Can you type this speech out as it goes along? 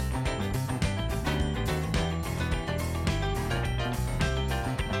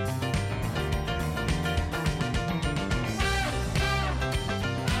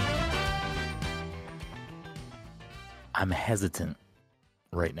I'm hesitant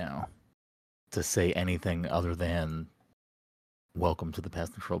right now to say anything other than welcome to the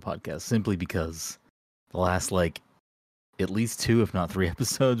Past Control podcast, simply because the last at least 2, if not 3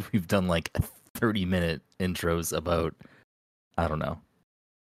 episodes, we've done 30-minute intros about, I don't know.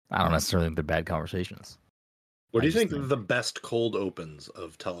 I don't necessarily think they're bad conversations. What do you think the best cold opens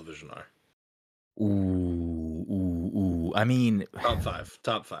of television are? Ooh. I mean,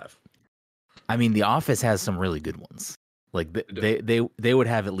 top five. I mean, The Office has some really good ones. They would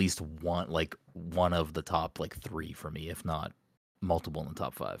have at least one of the top 3 for me, if not multiple in the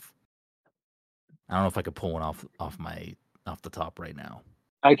top 5. I don't know if I could pull one off the top right now.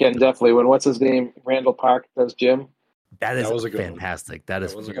 I can definitely. What's his name? Randall Park does Jim. That was a good fantastic. That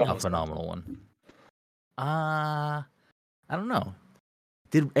is a phenomenal one. I don't know.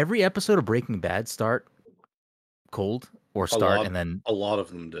 Did every episode of Breaking Bad start cold or and then a lot of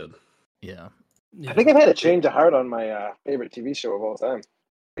them did? Yeah. I think I've had a change of heart on my favorite TV show of all time. I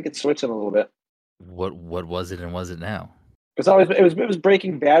think it's switching a little bit. What was it and was it now? It was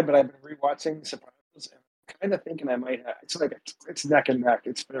Breaking Bad, but I've been rewatching Sopranos and I'm kind of thinking I might have. It's neck and neck.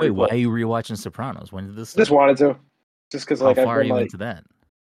 It's very why are you rewatching Sopranos? When did this? Just wanted to, just because How far are you into that?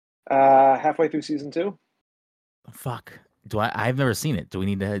 Halfway through season 2. Fuck. I've never seen it. Do we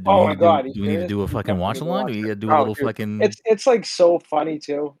need to? Do we need to do a fucking watch along? Do we need to do a little fucking? It's so funny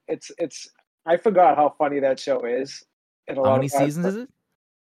too. It's. I forgot how funny that show is. How many seasons is it?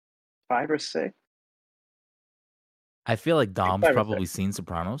 5 or 6. I feel like Dom's probably seen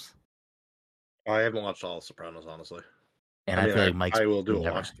Sopranos. I haven't watched all of Sopranos, honestly. And I feel like Mike's. I will do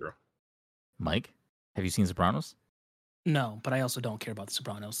a watch through. Mike, have you seen Sopranos? No, but I also don't care about the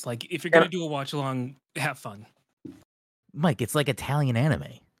Sopranos. If you're gonna do a watch along, have fun. Mike, it's like Italian anime.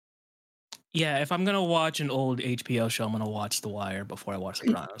 Yeah, if I'm gonna watch an old HBO show, I'm gonna watch The Wire before I watch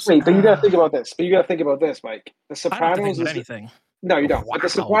Sopranos. Wait, but you gotta think about this. Mike. The Sopranos I don't think about anything. No, you don't. Wow.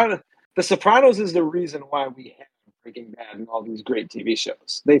 But the Sopranos is the reason why we have Breaking Bad and all these great TV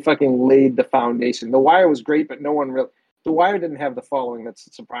shows. They fucking laid the foundation. The Wire was great, but no one really. The Wire didn't have the following that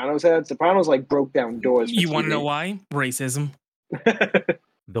Sopranos had. Sopranos broke down doors. You want to know why? Racism.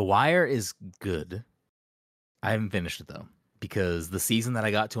 The Wire is good. I haven't finished it though, because the season that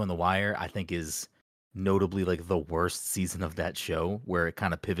I got to on The Wire, I think, is notably the worst season of that show, where it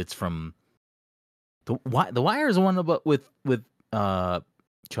kind of pivots from the Wire is the one about with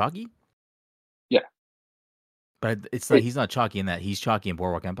Chalky. Yeah, but it's he's not Chalky in that. He's Chalky in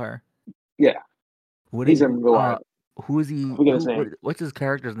Boardwalk Empire. Yeah, he's in The Wire. Who is he? What's his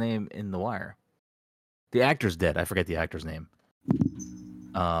character's name in The Wire? The actor's dead. I forget the actor's name.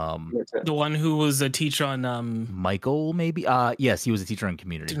 The one who was a teacher on Michael, maybe. Yes, he was a teacher in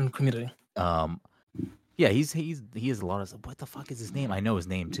Community. Yeah, he has a lot of. What the fuck is his name? I know his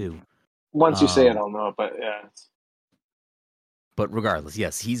name too. Once you say it, I'll know. But yeah. But regardless,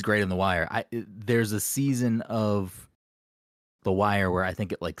 yes, he's great in The Wire. There's a season of The Wire where I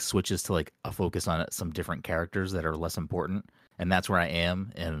think it switches to a focus on some different characters that are less important, and that's where I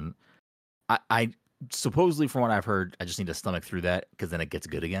am. And I supposedly, from what I've heard, I just need to stomach through that because then it gets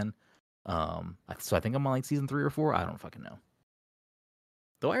good again. So I think I'm on season 3 or 4. I don't fucking know.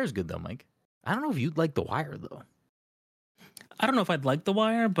 The Wire's good though, Mike. I don't know if you'd like The Wire though. I don't know if I'd like The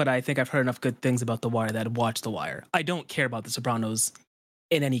Wire, but I think I've heard enough good things about The Wire that I'd watch The Wire. I don't care about The Sopranos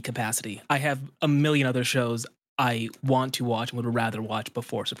in any capacity. I have a million other shows I want to watch and would rather watch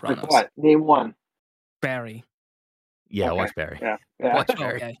before Sopranos. What? Name one. Barry. Yeah, Okay. watch Barry. Yeah. Watch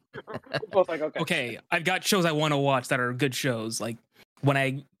Barry. Okay. Both okay. Okay, I've got shows I want to watch that are good shows. When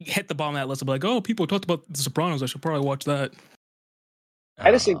I hit the bottom of that list, I'll be oh, people talked about The Sopranos. I should probably watch that.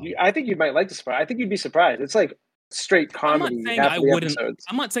 I think you might like The Sopranos. I think you'd be surprised. It's straight comedy. I'm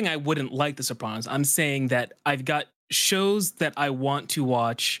not saying I wouldn't like The Sopranos. I'm saying that I've got shows that I want to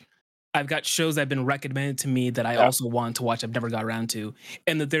watch. I've got shows that have been recommended to me that I also want to watch. I've never got around to,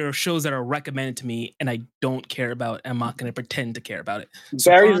 and that there are shows that are recommended to me and I don't care about. And I'm not going to pretend to care about it.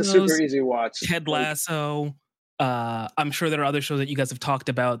 Barry's a super easy watch. Ted Lasso. I'm sure there are other shows that you guys have talked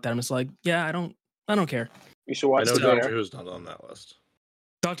about that I'm just yeah, I don't care. You should watch. I know Doctor Who's not on that list.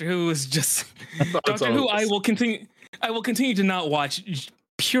 Doctor Who is just Doctor Who. I will continue to not watch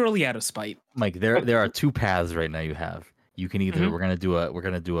purely out of spite. Mike, there are 2 paths right now you have. You can either we're gonna do a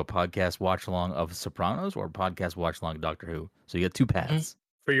podcast watch along of Sopranos or a podcast watch along Doctor Who. So you got 2 paths.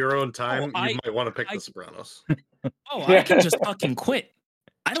 For your own time, you might want to pick The Sopranos. I can just fucking quit.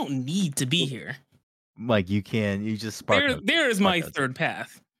 I don't need to be here. Mike, you just spark. There is my third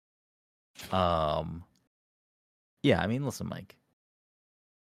path. Yeah, I mean, listen, Mike.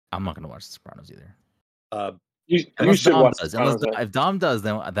 I'm not gonna watch The Sopranos either. You should watch. If Dom does,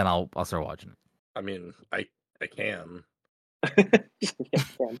 then I'll start watching it. I mean, I can.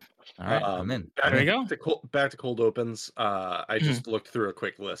 All right, I'm in. Back, There you go. back to cold opens. I Mhm. just looked through a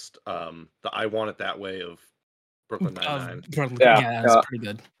quick list. The I Want It That Way of Brooklyn Nine-Nine. Yeah, that's pretty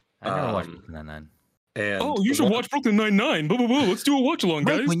good. I never watched Um, Brooklyn Nine-Nine. And Oh, you the should one- watch Brooklyn Nine-Nine. Blah, blah, blah. Let's do a watch along,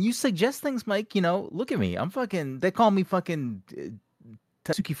 Mike, guys. when you suggest things, Mike, look at me. I'm fucking. They call me fucking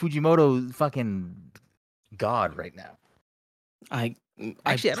Tatsuki Fujimoto, fucking god right now. I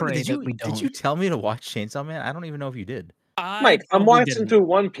Actually, I don't know. pray that we don't. Did you tell me to watch Chainsaw Man? I don't even know if you did. Mike, I'm probably watching didn't. through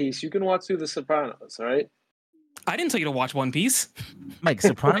One Piece. You can watch through The Sopranos, all right? I didn't tell you to watch One Piece. Mike,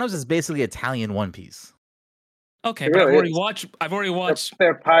 Sopranos is basically Italian One Piece. Okay, It but really I've already is. watched. I've already watched.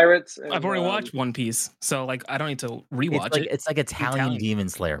 They're pirates. And, I've already watched One Piece, so like I don't need to rewatch it. It's like Italian Demon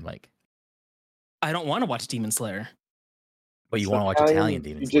Slayer, Mike. I don't want to watch Demon Slayer. But you want to watch Italian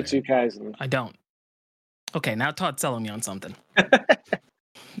Demon Slayer. Jujutsu Kaisen. I don't. Okay, now Todd's selling me on something.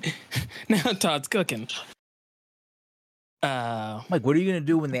 Now Todd's cooking. Mike, what are you gonna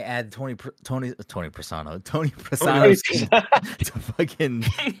do when they add Tony Persano to fucking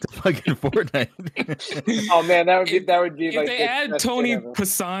Fortnite? Oh man, that would be if like they add Tony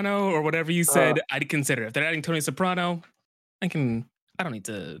Pisano or whatever you said, I'd consider it. If they're adding Tony Soprano, I don't need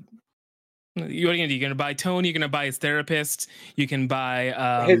to. What are you gonna do? You're gonna buy Tony. You're gonna buy his therapist. You can buy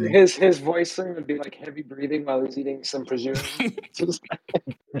his voice thing would be like heavy breathing while he's eating some prosciutto.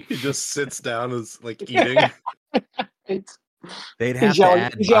 he just sits down as like eating. They'd have to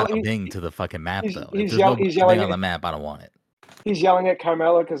add Bada Bing to the fucking map, though. If there's no Bing on the map, I don't want it. He's yelling at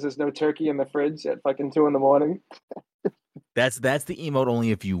Carmela because there's no turkey in the fridge at fucking 2 a.m. That's the emote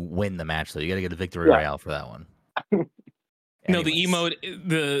only if you win the match, though. You got to get a victory royale for that one. No, the emote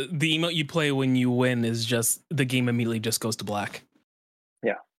emote you play when you win is just the game immediately just goes to black.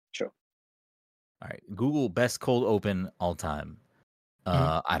 Yeah, sure. All right, Google best cold open all time.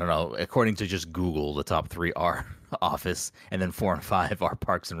 I don't know. According to just Google, the top 3 are Office, and then 4 and 5 are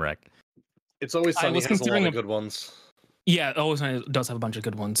Parks and Rec. It's Always Sunny has a lot of good ones. Yeah, Always Sunny does have a bunch of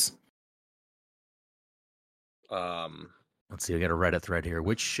good ones. Let's see. I got a Reddit thread here.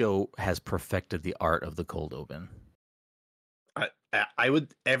 Which show has perfected the art of the cold open? I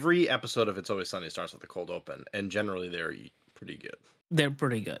would. Every episode of It's Always Sunny starts with a cold open, and generally they're pretty good. They're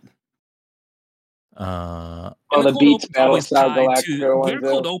pretty good. The Beats Battlestar Galactica. Their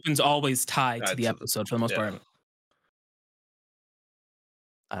cold open's always tied to the episode for the most part.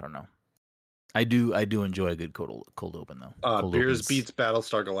 I don't know. I do enjoy a good cold open though. Beers Beats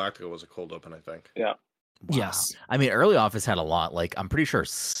Battlestar Galactica was a cold open, I think. Yeah. Wow. Yes. I mean, early Office had a lot. Like, I'm pretty sure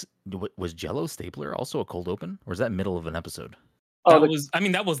was Jello Stapler also a cold open, or was that middle of an episode? That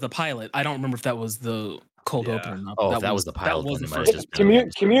was the pilot. I don't remember if that was the cold open or not. Oh, that was the pilot. That was the first.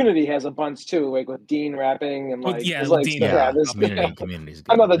 Community has a bunch too, like with Dean rapping and like Community's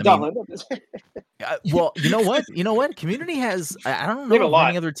good. Another Dublin. Well, you know what? Community has. I don't know of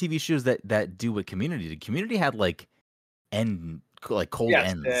any other TV shows that do what Community did. Community had like cold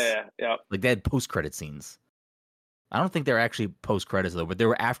ends. Yeah. Like they had post credit scenes. I don't think they're actually post credits though, but they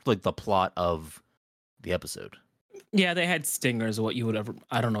were after like the plot of the episode. Yeah, they had stingers, or what you would ever.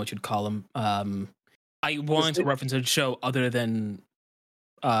 I don't know what you'd call them. I wanted to reference a show other than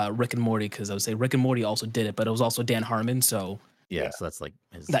Rick and Morty because I would say Rick and Morty also did it, but it was also Dan Harmon. So yeah. So that's like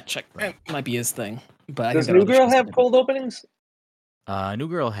his, that might be his thing. But does New Girl have cold openings? New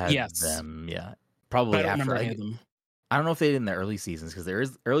Girl had them. Yeah, probably I don't after. remember any of them. I don't know if they did in the early seasons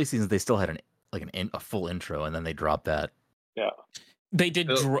because early seasons they still had a full intro and then they dropped that. Yeah. They did.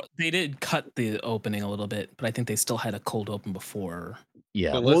 They did cut the opening a little bit, but I think they still had a cold open before.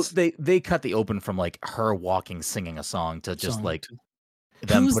 Yeah, well, they cut the open from like her walking, singing a song to just like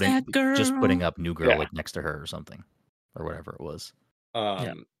them putting up New Girl like next to her or something, or whatever it was.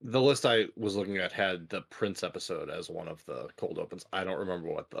 The list I was looking at had the Prince episode as one of the cold opens. I don't remember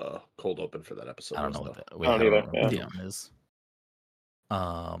what the cold open for that episode. I don't know what that is.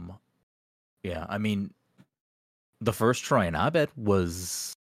 Yeah, I mean. The first Troy and Abed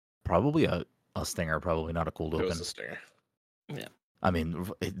was probably a stinger, probably not a cold open. It was a stinger. Yeah. I mean,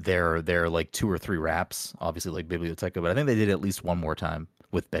 they're like 2 or 3 raps, obviously like Biblioteca, but I think they did at least one more time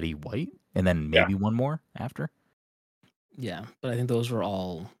with Betty White, and then maybe one more after. Yeah, but I think those were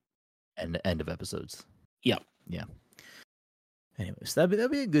all end of episodes. Yep. Yeah. Anyways,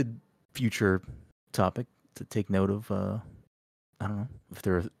 that'd be a good future topic to take note of. I don't know if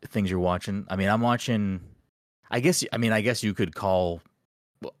there are things you're watching. I mean, I'm watching. I guess you could call.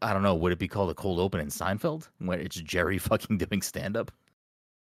 I don't know. Would it be called a cold open in Seinfeld when it's Jerry fucking doing stand up?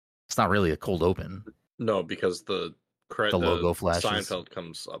 It's not really a cold open. No, because the logo flashes. Seinfeld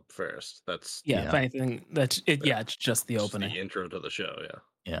comes up first. That's But I think that's it. Yeah, it's just the opening. The intro to the show. Yeah.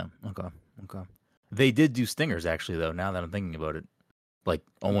 Yeah. Okay. They did do stingers actually, though. Now that I'm thinking about it, like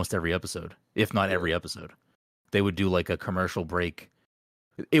almost every episode, if not every episode, they would do like a commercial break.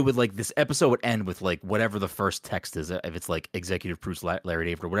 It would like this episode would end with like whatever the first text is. If it's like executive producer Larry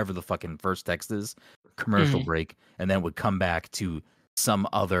David or whatever the fucking first text is, commercial break, and then would come back to some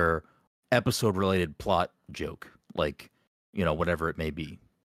other episode related plot joke, like whatever it may be.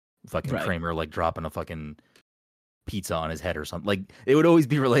 Fucking Kramer like dropping a fucking pizza on his head or something. Like it would always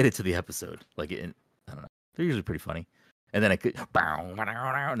be related to the episode. Like I don't know. They're usually pretty funny. And then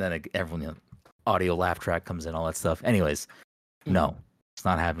and then everyone audio laugh track comes in, all that stuff. Anyways, no. It's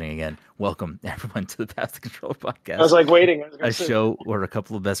not happening again. Welcome, everyone, to the Path to Control podcast. I was like waiting. A show where a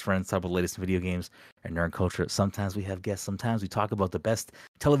couple of best friends talk about the latest video games and nerd culture. Sometimes we have guests. Sometimes we talk about the best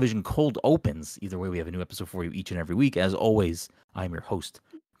television cold opens. Either way, we have a new episode for you each and every week. As always, I'm your host,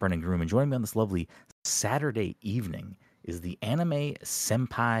 Brendan Groom. And joining me on this lovely Saturday evening is the anime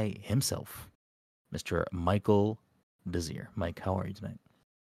senpai himself, Mr. Michael Desir. Mike, how are you tonight?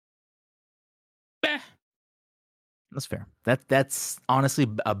 That's fair. That's honestly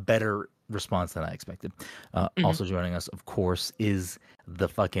a better response than I expected. Also joining us, of course, is the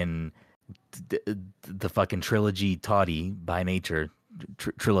fucking trilogy toddy by nature,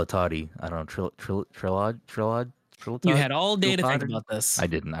 Trilotoddy. I don't know, Trilod. You had all day to think about this. I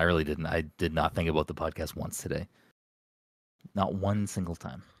didn't. I really didn't. I did not think about the podcast once today. Not one single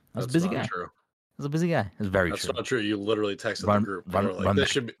time. I was a busy guy. True. I was a busy guy. It's very That's true. That's not true. You literally texted the group.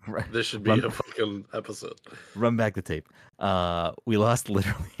 This should be a fucking episode. Run back the tape. We lost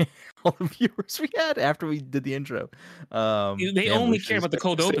literally all the viewers we had after we did the intro. They only care about the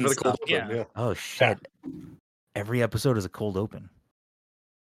cold open stuff. Yeah. Oh shit! Every episode is a cold open.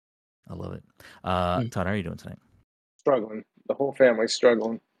 I love it. Todd, how are you doing tonight? Struggling. The whole family's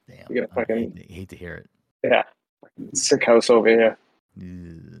struggling. Damn. You gotta fucking hate to hear it. Yeah. Sick house over here.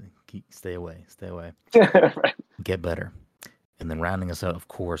 Stay away. Stay away. Right. Get better. And then rounding us out, of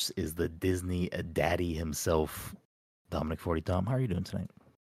course, is the Disney daddy himself, Dominic 40. Dom, how are you doing tonight?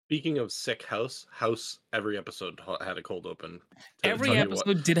 Speaking of sick house, every episode had a cold open. Every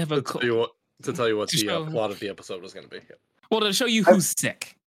episode did have a cold. To tell you what the plot of the episode was going to be. Well, to show you who's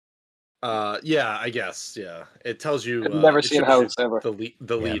sick. Yeah, I guess. Yeah, it tells you. I've never seen House ever. The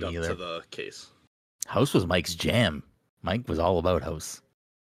lead up to the case. House was Mike's jam. Mike was all about House.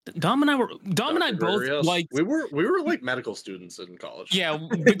 Dom and I both like we were like medical students in college. Yeah,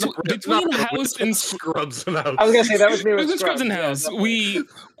 between House and Scrubs and House. I was gonna say that was me with Scrubs and House. You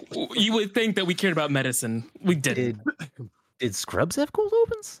would think that we cared about medicine. We didn't. Did Scrubs have cold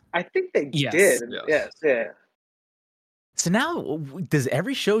opens? I think they did. Yes. Yeah. So now, does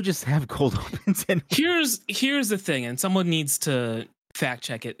every show just have cold opens? And here's the thing, and someone needs to fact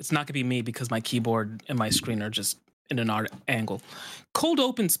check it. It's not gonna be me because my keyboard and my screen are just in an art angle. Cold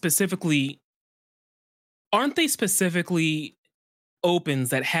open specifically, aren't they specifically opens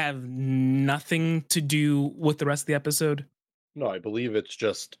that have nothing to do with the rest of the episode? No, I believe it's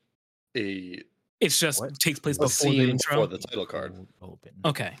just takes place before the intro. Before the title card. Open.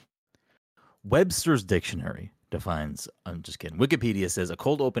 Okay. Webster's Dictionary defines, I'm just kidding. Wikipedia says a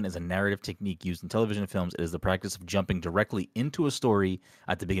cold open is a narrative technique used in television and films. It is the practice of jumping directly into a story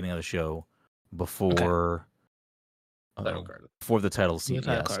at the beginning of the show before the title scene.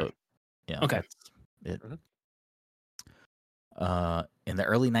 Okay. It. In the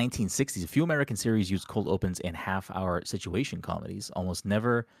early 1960s, a few American series used cold opens in half-hour situation comedies. Almost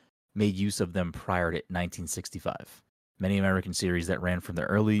never made use of them prior to 1965. Many American series that ran from the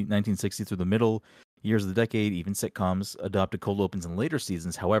early 1960s through the middle years of the decade, even sitcoms, adopted cold opens in later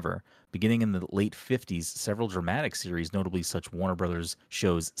seasons. However, beginning in the late 50s, several dramatic series, notably such Warner Brothers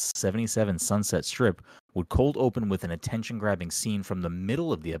shows 77 Sunset Strip, would cold open with an attention-grabbing scene from the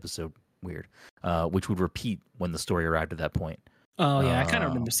middle of the episode, which would repeat when the story arrived at that point. Oh, yeah, I kind of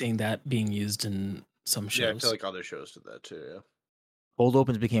remember seeing that being used in some shows. Yeah, I feel like other shows did that too, yeah. Cold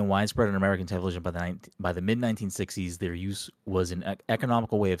opens became widespread in American television by the mid-1960s. Their use was an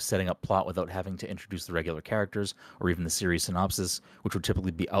economical way of setting up plot without having to introduce the regular characters or even the series synopsis, which would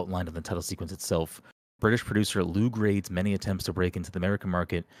typically be outlined in the title sequence itself. British producer Lou Grade's many attempts to break into the American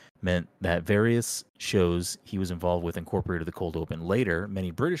market meant that various shows he was involved with incorporated the cold open. Later,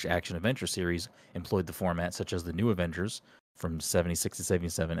 many British action-adventure series employed the format, such as The New Avengers from 76 to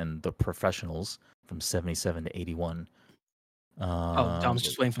 77 and The Professionals from 77 to 81. Dom's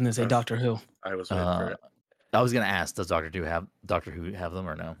just waiting for them to say Doctor Who. I was waiting for it. I was going to ask, does Doctor Who have them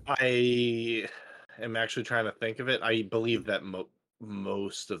or no? I am actually trying to think of it. I believe that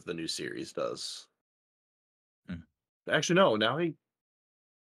most of the new series does. Actually, no. Now I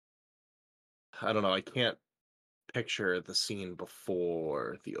don't know. I can't picture the scene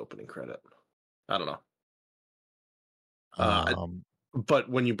before the opening credit. I don't know. Um, But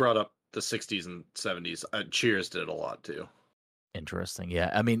when you brought up the 60s and 70s, Cheers did a lot too. Interesting.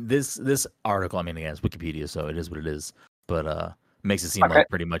 Yeah. I mean, this article, I mean, again, it's Wikipedia, so it is what it is. But makes it seem Okay. like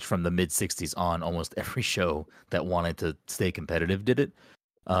pretty much from the mid '60s on, almost every show that wanted to stay competitive did it.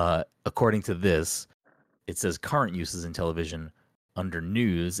 According to this, it says current uses in television. Under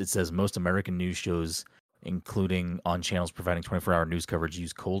news, it says most American news shows, including on channels providing 24-hour news coverage,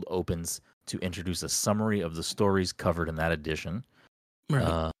 use cold opens to introduce a summary of the stories covered in that edition.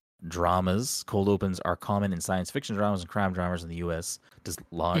 Right. Dramas, cold opens are common in science fiction dramas and crime dramas in the U.S. Does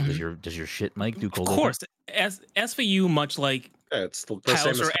Mhm. your shit Mike do Of cold course, as for you, much like Yeah, it's the same House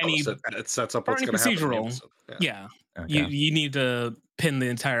as or any House. It sets up or what's any going to happen in the procedural, episode. Yeah. yeah, opens? you Okay. you need to pin the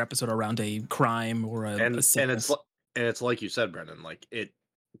entire episode around a crime or a And sickness. it's like you said, Brendan. Like it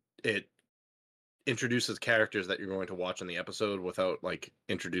introduces characters that you're going to watch in the episode without like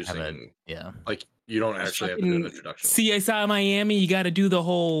introducing. Yeah. Like you don't It's actually have to do an fucking introduction. CSI Miami, you got to do the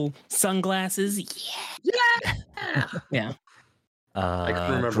whole sunglasses. Yeah. Yeah, I couldn't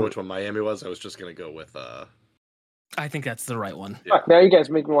remember Dr- which one Miami was. I was just gonna go with I think that's the right one. Yeah. Fuck, now you guys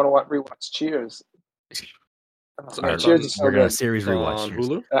make me want to rewatch Cheers. Oh, So man, it's Cheers on- is so we're gonna good. series it's rewatch. on Cheers.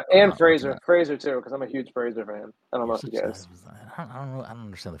 Hulu. And Wow, Fraser, okay. Fraser too, because I'm a huge Fraser fan. I don't know if you guys. I don't know. I don't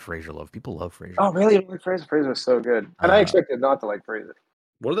understand the Frasier love. People love Frasier. Oh, really? You don't like Fraser? Fraser was so good, and I Uh, expected not to like Fraser.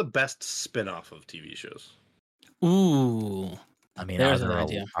 What are the best spin-off of TV shows? Ooh, I mean, there's an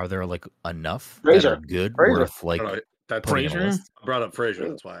idea. are there like enough Frasier. that are good Frasier. worth like I don't know, that's putting on a Frasier? list? I brought up Frasier.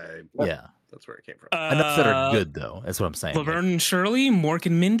 That's why. Yeah, That's where it came from. enough that are good though. That's what I'm saying. Like, Laverne and Shirley, Mork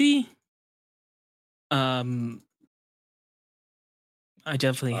and Mindy. I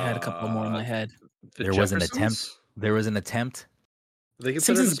definitely had a couple more in my head. The there was an Jeffersons? attempt. There was an attempt. They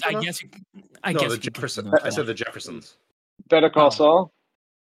considered a Simpsons, I spin-off? guess. No, guess the you could Jeffersons. consider I that. said the Jeffersons. Better Call Oh. Saul.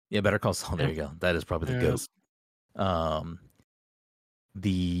 Yeah, Better Call Saul. There Yeah. you go. That is probably the Yeah. ghost.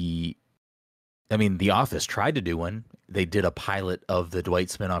 I mean, The Office tried to do one. They did a pilot of the Dwight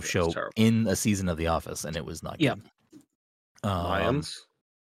spinoff It's show terrible. in a season of The Office, and it was not Yeah. good. Mayans.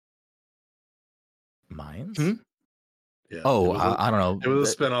 Mayans? Hmm? Yeah. Oh, it was a, I don't know. it was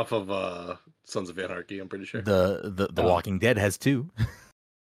a spin-off of Sons of Anarchy. I'm pretty sure. The Oh. Walking Dead has two.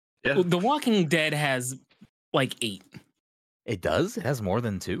 Yeah. Well, The Walking Dead has like 8. It does. It has more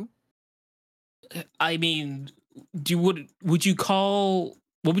than two. I mean, would you call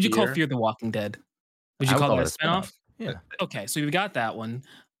what would you call Fear? Fear the Walking Dead? Would you I would call that it a spinoff? Yeah, Okay, so we got that one.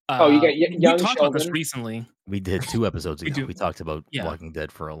 Oh, you got we Young talked about this Sheldon. recently. we did 2 episodes We ago. do. We talked about Yeah. Walking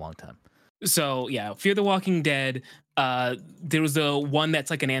Dead for a long time. So yeah, Fear the Walking Dead. There was the one that's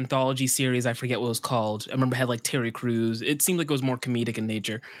like an anthology series. I forget what it was called. I remember it had like Terry Crews. It seemed like it was more comedic in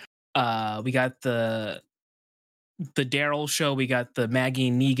nature. We got the Daryl show. We got the Maggie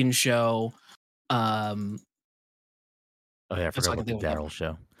and Negan show. Oh yeah, I That's forgot all I about the can think of. Daryl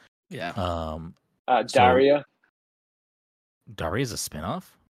show. Yeah. So- Daria. Daria's a spinoff?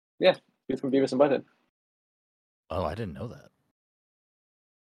 Dude from Beavis and Butthead. Oh, I didn't know that.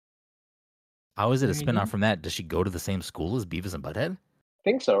 How is it a Mhm. spinoff from that? Does she go to the same school as Beavis and Butthead?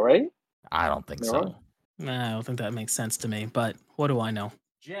 Think so, right? I don't think No. so. Nah, I don't think that makes sense to me. But what do I know?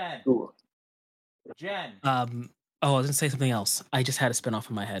 Jen. Ooh. Jen. Oh, I was gonna say something else. I just had a spinoff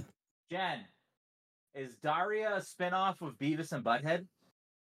in my head. Jen. Is Daria a spinoff of Beavis and Butthead?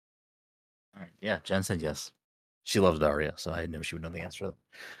 All right. Yeah, Jen said yes. She loves Daria, so I knew she would know the answer to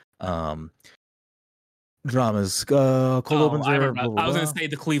that. Dramas. Cold opens I are remember. blah, blah, I was blah. gonna say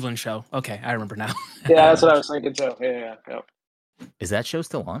the Cleveland show. Okay, I remember now. Yeah, that's what I was thinking too. Yeah. Is that show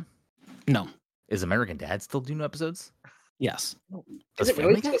still on? No. Is American Dad still doing new episodes? Yes. Does it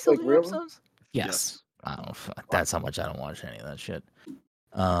really Family Guy just, still like, do real? episodes? Yes. I don't. That's how much I don't watch any of that shit.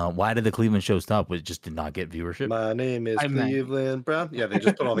 Why did the Cleveland show stop? It just did not get viewership. My name is I'm Matt. Cleveland Brown. Yeah, they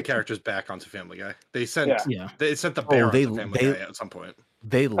just put all the characters back onto Family Guy. They sent Yeah. Yeah. they sent the bear they- onto Family they- Guy at some point.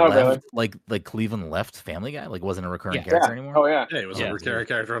 They really? left like Cleveland left Family Guy, like wasn't a recurring Yeah. character Yeah. anymore. Oh yeah. Yeah, he was Yeah. a recurring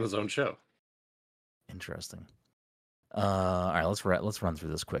character on his own show. Interesting. All right, let's run through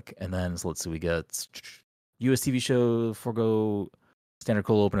this quick, and then let's see. We got U.S. TV show forgo standard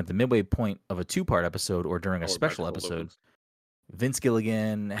cold open at the midway point of a 2-part episode or during a Or back special to cold episode. opens. Vince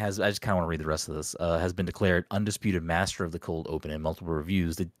Gilligan has, I just kind of want to read the rest of this, has been declared undisputed master of the cold open in multiple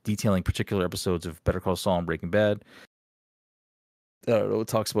reviews, detailing particular episodes of Better Call Saul and Breaking Bad. It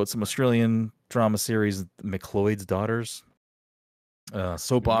talks about some Australian drama series, McLeod's Daughters.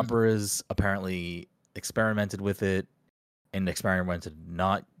 Soap operas, apparently experimented with it and experimented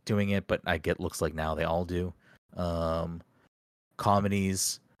not doing it, but looks like now they all do.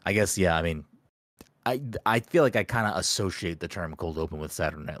 Comedies, I guess, yeah, I mean, I feel like I kind of associate the term cold open with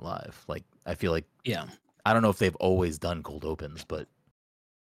Saturday Night Live. Like I feel like Yeah. I don't know if they've always done cold opens, but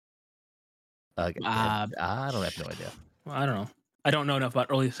I have no idea. I don't know. I don't know enough about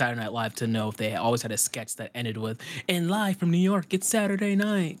early Saturday Night Live to know if they always had a sketch that ended with "And live from New York, it's Saturday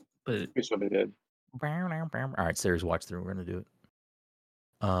night." But Pretty sure they did. All right, series watch through. We're gonna do it.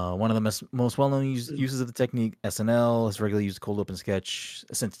 One of the most well-known uses of the technique, SNL has regularly used cold open sketch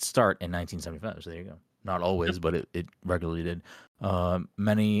since its start in 1975. So there you go. Not always, but it regularly did.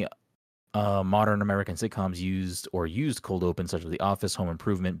 Many modern American sitcoms used cold open, such as The Office, Home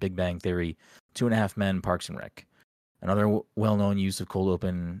Improvement, Big Bang Theory, Two and a Half Men, Parks and Rec. Another well-known use of cold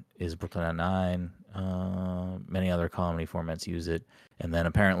open is Brooklyn Nine-Nine. Many other comedy formats use it, and then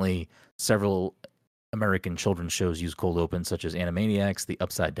apparently several American children's shows use cold open, such as Animaniacs, The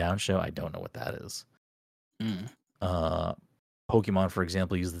Upside Down Show. I don't know what that is. Pokemon, for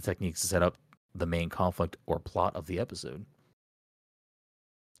example, use the techniques to set up the main conflict or plot of the episode.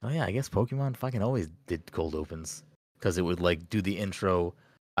 Oh yeah, I guess Pokemon fucking always did cold opens because it would like do the intro,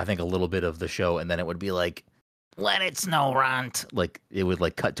 I think a little bit of the show, and then it would be like, "Let it snow, Runt." Like it would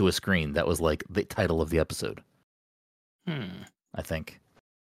like cut to a screen that was like the title of the episode. I think.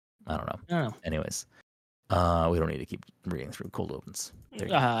 I don't know. Oh. Anyways, we don't need to keep reading through cold opens.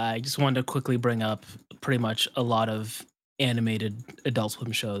 I just wanted to quickly bring up pretty much a lot of animated Adult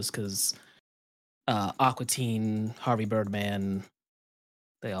Swim shows because Aqua Teen, Harvey Birdman,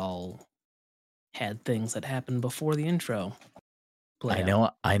 they all had things that happened before the intro. I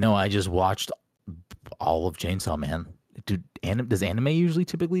know. I just watched all of Chainsaw Man. Does anime usually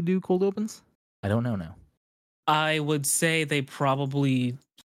typically do cold opens? I don't know now. I would say they probably.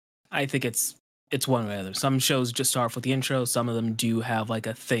 I think it's one way or the other. Some shows just start with the intro. Some of them do have like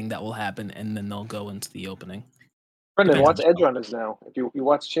a thing that will happen, and then they'll go into the opening. Brendan, watch Edge Runners now. If you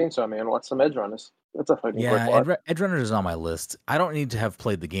watch Chainsaw Man, watch some Edge Runners. That's a fucking quick watch. Edge Runners is on my list. I don't need to have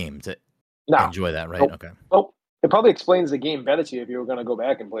played the game to enjoy that, right? Nope. Okay. Nope. It probably explains the game better to you if you were going to go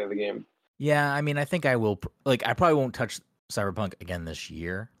back and play the game. Yeah, I mean, I think I will. Like, I probably won't touch Cyberpunk again this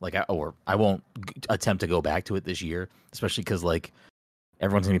year. Like, I won't attempt to go back to it this year, especially because like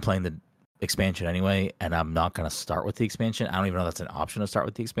everyone's gonna be playing the expansion anyway, and I'm not gonna start with the expansion. I don't even know that's an option to start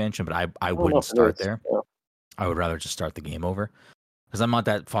with the expansion, but I wouldn't start there. Yeah. I would rather just start the game over because I'm not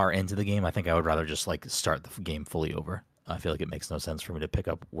that far into the game. I think I would rather just like start the game fully over. I feel like it makes no sense for me to pick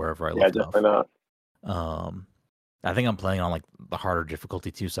up wherever I left off. Yeah, definitely not. I think I'm playing on like the harder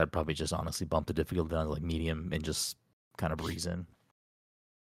difficulty too, so I'd probably just honestly bump the difficulty down to like medium and just kind of breeze in.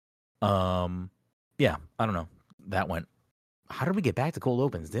 Yeah, I don't know. That went. How did we get back to cold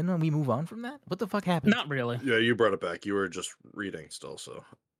opens? Didn't we move on from that? What the fuck happened? Not really. Yeah, you brought it back. You were just reading still, so.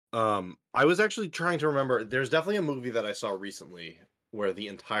 I was actually trying to remember. There's definitely a movie that I saw recently where the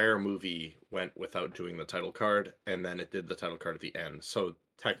entire movie went without doing the title card, and then it did the title card at the end. So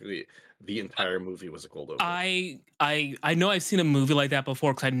technically, the entire movie was a cold open. I know I've seen a movie like that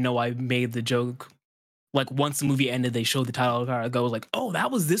before because I know I made the joke. Like once the movie ended, they showed the title card. I go like, "Oh,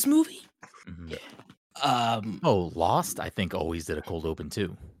 that was this movie." Mm-hmm. Lost, I think always did a cold open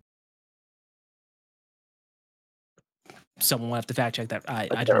too. Someone will have to fact check that. I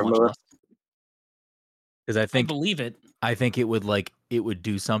didn't watch Lost. Because I believe it. I think it would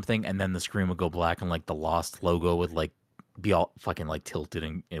do something, and then the screen would go black, and like the Lost logo would like be all fucking like tilted,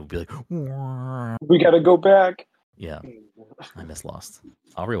 and it would be like, we gotta go back. Yeah, I miss Lost.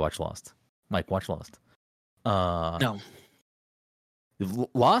 I'll rewatch Lost. Mike, watch Lost. No.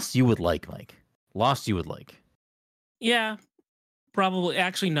 Lost, you would like, Mike. Lost, you would like. Yeah, probably.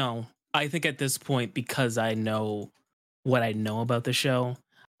 Actually, no. I think at this point, because I know what I know about the show,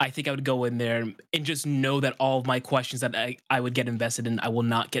 I think I would go in there and just know that all of my questions that I would get invested in, I will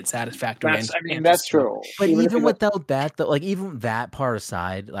not get satisfactory. That's true. But even without that, though, like even that part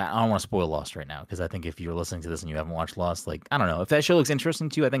aside, I don't want to spoil Lost right now because I think if you're listening to this and you haven't watched Lost, like I don't know if that show looks interesting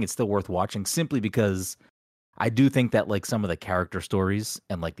to you, I think it's still worth watching simply because I do think that like some of the character stories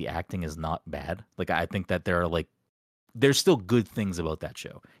and like the acting is not bad. Like I think that there's still good things about that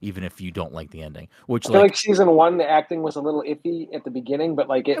show, even if you don't like the ending. Which I feel like season 1, the acting was a little iffy at the beginning, but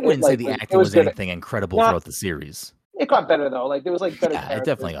like I wouldn't say the acting was anything incredible throughout the series. It got better though. Like there was like better. Yeah, it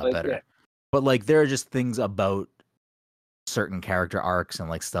definitely got better. Yeah. But like there are just things about certain character arcs and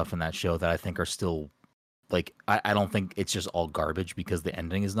like stuff in that show that I think are still like I don't think it's just all garbage because the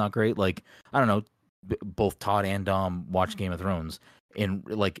ending is not great. Like I don't know, both Todd and Dom watch Game of Thrones and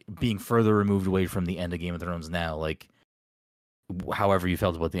like being further removed away from the end of Game of Thrones now, like. However you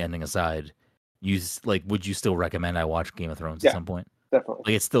felt about the ending aside, would you still recommend I watch Game of Thrones at some point? Definitely.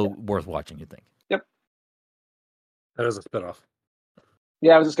 Like it's still worth watching, you think? Yep. That is a spinoff.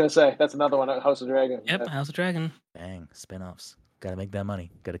 Yeah, I was just gonna say that's another one, House of Dragon. Yep, House of Dragon. Dang, spinoffs. Got to make that money.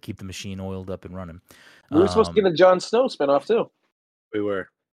 Got to keep the machine oiled up and running. We were supposed to get a Jon Snow spinoff too. We were.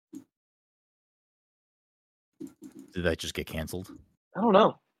 Did that just get canceled? I don't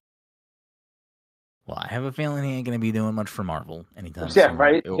know. Well, I have a feeling he ain't going to be doing much for Marvel anytime Yeah, soon,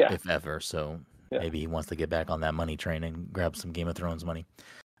 right? Yeah. if ever. So Yeah. maybe he wants to get back on that money train and grab some Game of Thrones money.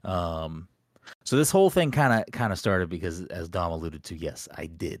 So this whole thing kind of started because, as Dom alluded to, yes, I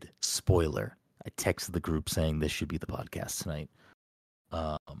did. Spoiler: I texted the group saying this should be the podcast tonight.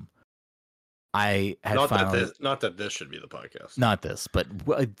 I had not finally that this should be the podcast. Not this, but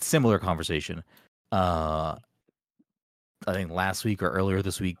a similar conversation. I think last week or earlier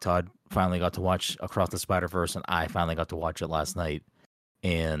this week, Todd finally got to watch Across the Spider-Verse, and I finally got to watch it last night.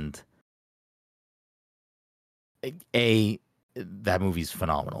 And that movie's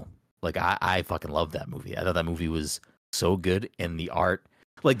phenomenal. Like I fucking love that movie. I thought that movie was so good, and the art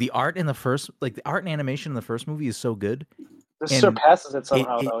and animation in the first movie is so good. This surpasses it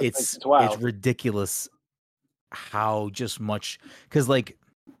somehow, though. It's wild. It's ridiculous how just much, because like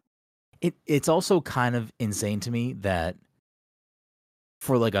it's also kind of insane to me that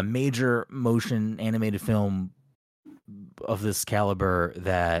for like a major motion animated film of this caliber,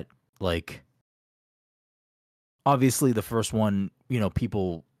 that like obviously the first one,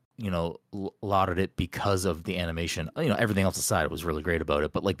 people lauded it because of the animation. Everything else aside, it was really great about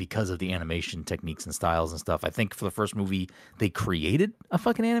it, but like because of the animation techniques and styles and stuff. I think for the first movie they created a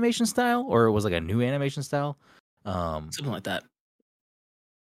fucking animation style, or it was like a new animation style, something like that.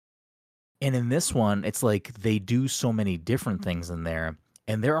 And in this one, it's like they do so many different things in there,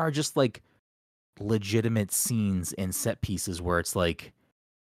 and there are just like legitimate scenes and set pieces where it's like,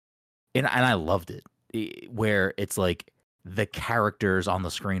 and I loved it, where it's like the characters on the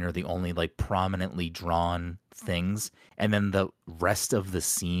screen are the only like prominently drawn things, and then the rest of the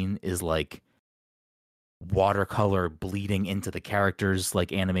scene is like watercolor bleeding into the characters,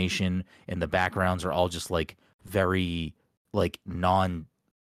 like animation, and the backgrounds are all just like very like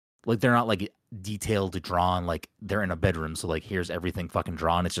they're not like detailed drawn, like they're in a bedroom, so like here's everything fucking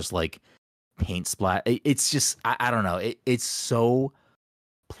drawn. It's just like paint splat. It's just I don't know. It's so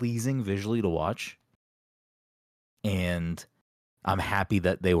pleasing visually to watch, and I'm happy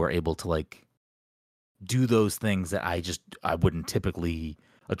that they were able to like do those things that I wouldn't typically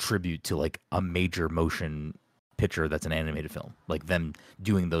attribute to like a major motion picture that's an animated film, like them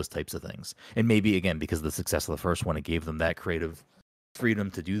doing those types of things. And maybe again because of the success of the first one, it gave them that creative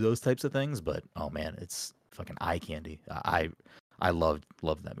freedom to do those types of things. But oh man, it's fucking eye candy. I loved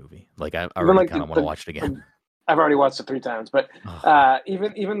that movie. Like I already kind of want to watch it again. I've already watched it 3 times, but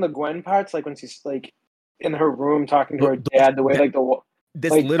even the Gwen parts, like when she's like in her room talking to her dad, the way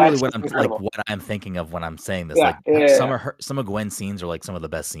that's like, literally what I'm thinking of when I'm saying this. Some of Gwen's scenes are like some of the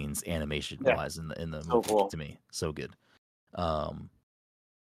best scenes animation wise in the movie. Cool. To me, so good.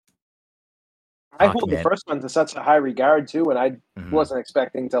 I hold the first one to such a high regard too, and I wasn't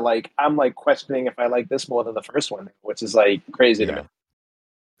expecting to like. I'm like questioning if I like this more than the first one, which is like crazy to me.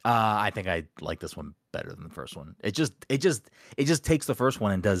 I think I like this one better than the first one. It just takes the first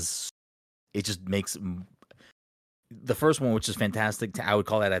one and makes the first one, which is fantastic. I would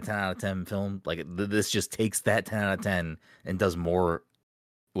call that a 10 out of 10 film. Like this just takes that 10 out of 10 and does more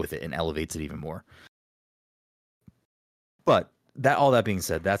with it and elevates it even more. But all that being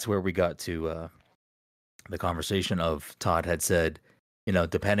said, that's where we got to the conversation of Todd had said,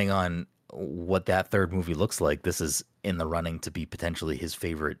 depending on what that third movie looks like, this is in the running to be potentially his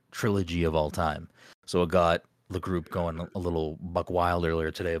favorite trilogy of all time. So it got the group going a little buck wild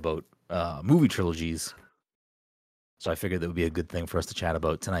earlier today about movie trilogies. So I figured that would be a good thing for us to chat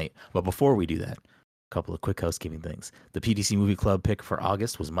about tonight. But before we do that, a couple of quick housekeeping things. The PDC Movie Club pick for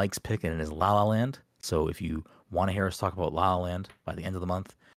August was Mike's pick, and it is La La Land. So if you want to hear us talk about La La Land by the end of the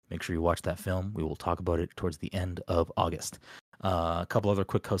month, make sure you watch that film. We will talk about it towards the end of August. A couple other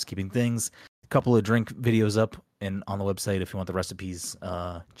quick housekeeping things. A couple of drink videos up and on the website. If you want the recipes,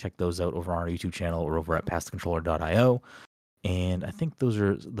 check those out over on our YouTube channel or over at passthecontroller.io. And I think those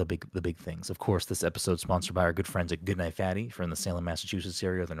are the big things. Of course, this episode is sponsored by our good friends at Goodnight Fatty from the Salem, Massachusetts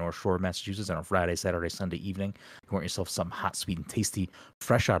area, the North Shore of Massachusetts. And on Friday, Saturday, Sunday evening, you want yourself something hot, sweet, and tasty,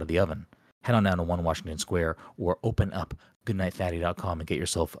 fresh out of the oven. Head on down to 1 Washington Square or open up goodnightfatty.com and get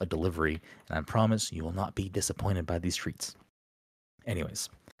yourself a delivery. And I promise you will not be disappointed by these treats. Anyways.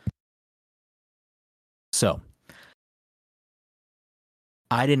 So,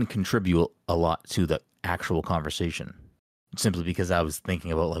 I didn't contribute a lot to the actual conversation simply because I was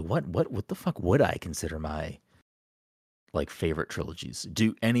thinking about like what the fuck would I consider my like favorite trilogies?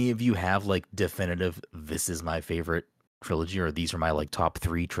 Do any of you have like definitive this is my favorite trilogy, or these are my like top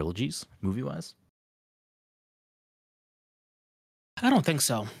 3 trilogies movie wise? I don't think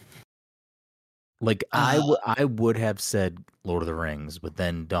so. Like I would have said Lord of the Rings, but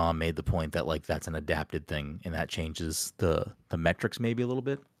then Dom made the point that like that's an adapted thing and that changes the metrics maybe a little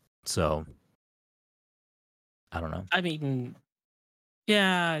bit. So I don't know. I mean,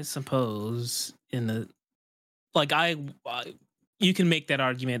 yeah, I suppose in the like you can make that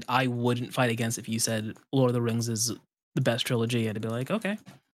argument. I wouldn't fight against if you said Lord of the Rings is the best trilogy. I'd be like, okay.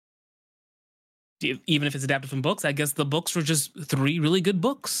 Even if it's adapted from books, I guess the books were just 3 really good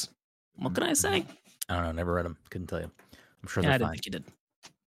books. What can I say? I don't know. Never read them. Couldn't tell you. I'm sure Yeah, they're I didn't fine. think you did.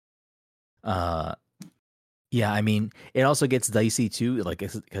 Yeah, I mean, it also gets dicey too, like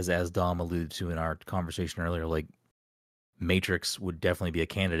because as Dom alluded to in our conversation earlier, like Matrix would definitely be a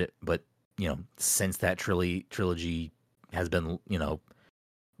candidate, but you know, since that trilogy has been, you know,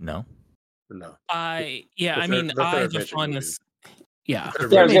 no. I The mean, I have third a Matrix fondness. Yeah,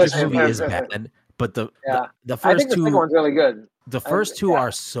 third Yeah, I was gonna Matrix say, movie yeah, is bad, but the I first think the second two one's really good. the first two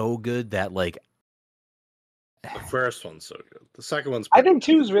are so good that like The first one's so good. The second one's. I think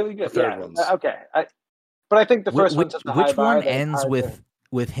 2 is really good. The third Yeah, one's. okay. But I think the first one's just a high which bar. one that it's ends hard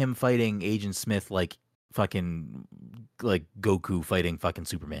with him fighting Agent Smith like fucking like Goku fighting fucking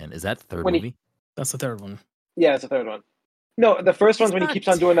Superman? Is that the third When he- movie? that's the third one. Yeah, it's the third one. No, the first one's when he not keeps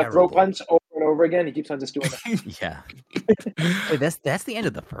on doing that throat terrible. punch over and over again. He keeps on just doing that. Yeah. Wait, that's the end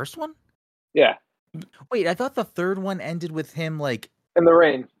of the first one? Yeah, Wait, I thought the third one ended with him like in the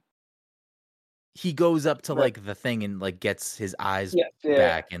rain. he goes up to Right. like the thing and like gets his eyes Yes, yeah.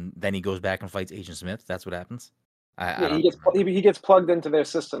 back, and then he goes back and fights Agent Smith. That's what happens. I Yeah, don't he gets remember. he gets plugged into their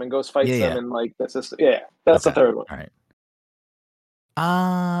system and goes fights Yeah, them yeah. in like the system. Yeah, that's the Okay. third one. All right.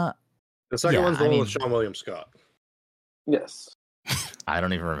 The second yeah, one's the I one mean- with Sean William Scott. Yes. I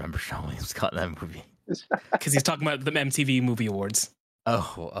don't even remember Sean William Scott in that movie. Because he's talking about the MTV Movie Awards.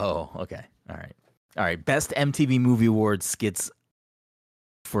 Oh, okay. All right. Best MTV Movie Awards skits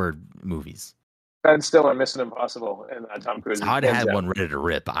for movies. Ben Stiller, Mission Impossible, and Tom Cruise. I'd hands had down. one ready to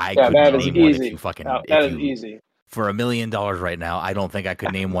rip. I Yeah, couldn't that is name one if easy. you fucking No, if that is you easy. for $1 million right now. I don't think I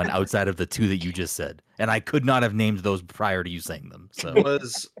could name one outside of the 2 that you just said, and I could not have named those prior to you saying them. So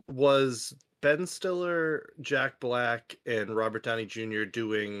Was Ben Stiller, Jack Black, and Robert Downey Jr.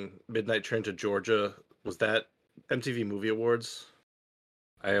 doing Midnight Train to Georgia? Was that MTV Movie Awards?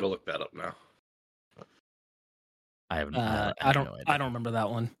 I gotta look that up now. I haven't. I have don't. no idea. I don't remember that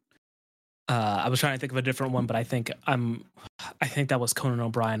one. I was trying to think of a different one, but I think that was Conan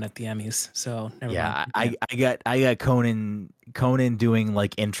O'Brien at the Emmys. So never Yeah, mind. I got Conan doing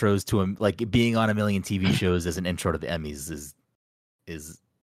like intros to him, like being on a million TV shows as an intro to the Emmys is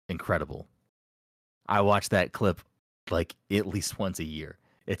incredible. I watch that clip like at least once a year.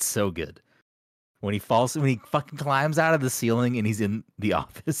 It's so good. When he fucking climbs out of the ceiling and he's in the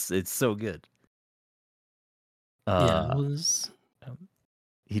office, it's so good. Yeah, it was.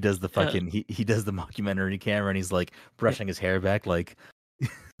 He does the fucking he does the mockumentary camera and he's like brushing his hair back like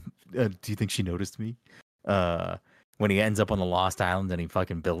do you think she noticed me? When he ends up on the Lost Island and he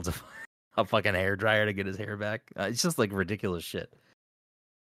fucking builds a fucking hair dryer to get his hair back. It's just like ridiculous shit.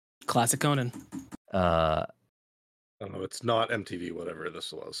 Classic Conan. I don't know. It's not MTV, whatever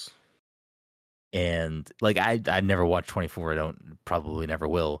this was. And like I never watched 24. I don't probably never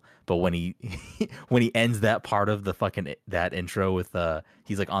will. But when he when he ends that part of the fucking that intro with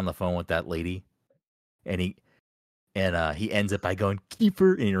he's like on the phone with that lady, and he ends it by going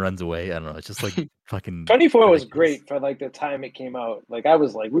keeper and he runs away. I don't know. It's just like fucking 24 was ridiculous. great for like the time it came out. Like I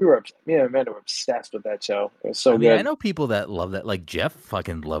was like, me and Amanda were obsessed with that show. It was so I mean, good. I know people that love that. Like Jeff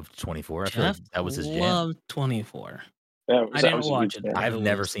fucking loved 24. I feel like that was his jam. Loved 24. Yeah, I didn't watch it. I've It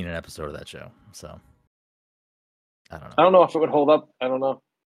never was- seen an episode of that show, so I don't know. I don't know if it would hold up. I don't know.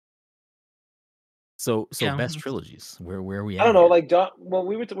 So Yeah. best trilogies. Where are we at? I don't know. here? Like Dom, well,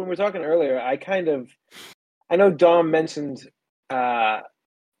 when we were talking earlier, I know Dom mentioned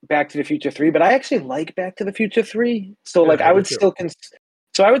Back to the Future 3, but I actually like Back to the Future 3. So Yeah, like I I would do still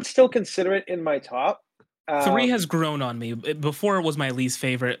I would still consider it in my top. 3 has grown on me. Before it was my least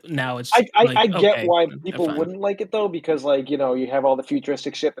favorite. Now it's. I get okay, why they're people fine. wouldn't like it though, because like you have all the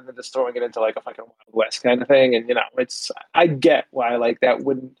futuristic shit and then just throwing it into like a fucking Wild West kind of thing, and I get why like it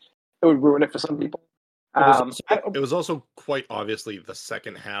would ruin it for some people. It was also quite obviously the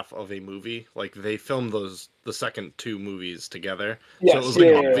second half of a movie. Like they filmed the second 2 movies together, so it was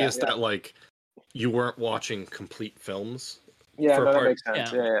like obvious that like you weren't watching complete films. Yeah, for no, that part- makes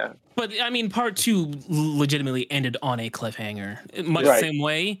sense. Yeah. Yeah. But I mean, part 2 legitimately ended on a cliffhanger. Much Right. the same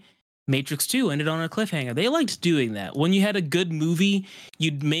way Matrix 2 ended on a cliffhanger. They liked doing that. When you had a good movie,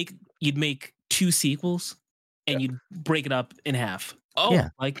 you'd make 2 sequels and you'd break it up in half. Oh, Yeah.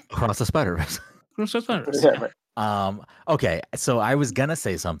 like Across the Spider-Verse. Cross the Spider-Verse. Yeah, right. Okay, so I was gonna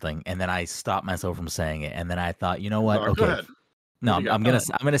say something, and then I stopped myself from saying it, and then I thought, you know what? Go Okay, ahead. no, What do you I'm got?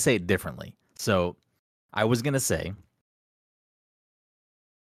 gonna say it differently. So I was gonna say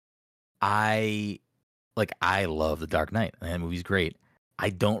I I love The Dark Knight, and that movie's great. I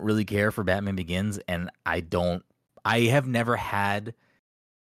don't really care for Batman Begins, and I have never had,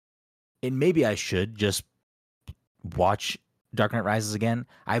 and maybe I should just watch Dark Knight Rises again.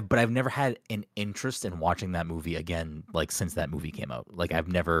 But I've never had an interest in watching that movie again, like since that movie came out. Like I've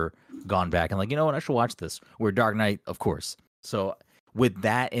never gone back and like, you know what, I should watch this. Where Dark Knight, of course. So with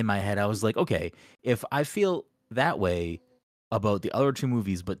that in my head, I was like, okay, if I feel that way about the other two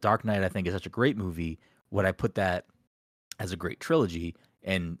movies, but Dark Knight I think is such a great movie, would I put that as a great trilogy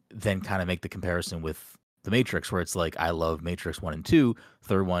and then kind of make the comparison with The Matrix, where it's like I love Matrix 1 and 2,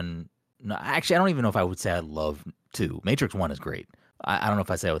 third one. No, actually, I don't even know if I would say I love 2. Matrix 1 is great. I don't know if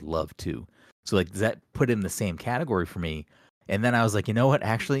I say I would love 2. So, like, does that put it in the same category for me? And then I was like, you know what?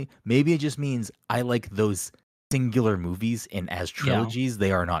 Actually, maybe it just means I like those singular movies, and as trilogies,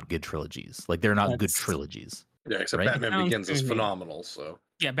 they are not good trilogies. Like, they're not good That's trilogies. Yeah, except Right? Batman Sounds Begins is good. phenomenal. So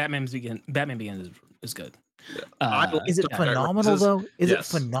Yeah, Batman Begins is good. yeah. I like Is it Dark Knight phenomenal, Rises. though? Is it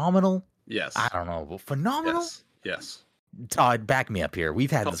Yes. phenomenal? Yes. I don't know. Phenomenal? Yes. Todd, back me up here.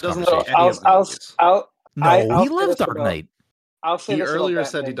 We've had Phil this doesn't conversation. like any of the movies. No, I'll he say loves this Dark about- Knight. I'll say He this earlier about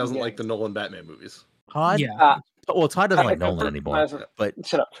said he Batman doesn't like the Begins. Nolan Batman movies. Todd, Yeah, well, Todd doesn't like Nolan anymore, but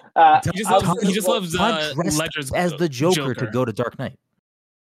Shut up. he just I'll loves, say he this just about- loves Todd dressed Ledger's as the Joker to go to Dark Knight.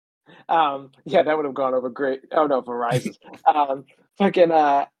 Yeah, that would have gone over great. Oh no, for Rises. Fucking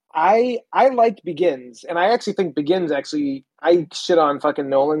I liked Begins, and I actually think Begins I shit on fucking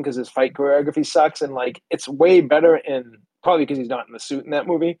Nolan because his fight choreography sucks, and like it's way better in probably because he's not in the suit in that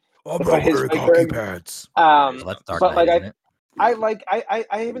movie. I'm not wearing cocky pants. Um, Well, that's Dark but Knight, like isn't it? I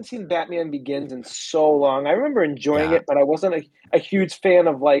haven't seen Batman Begins in so long. I remember enjoying Yeah. it, but I wasn't a huge fan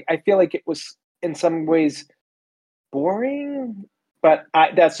of like. I feel like it was in some ways boring. But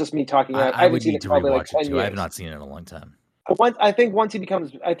that's just me talking. I I haven't would seen need it to probably like rewatch it 10 too. I have years. not seen it in a long time. I think once he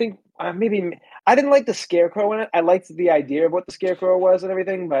becomes, I think maybe I didn't like the Scarecrow in it. I liked the idea of what the Scarecrow was and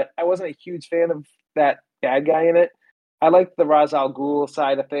everything, but I wasn't a huge fan of that bad guy in it. I liked the Ra's al Ghul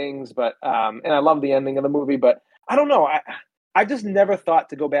side of things, but and I love the ending of the movie. But I don't know. I just never thought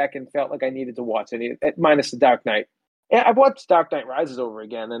to go back and felt like I needed to watch any minus the Dark Knight. Yeah, I've watched Dark Knight Rises over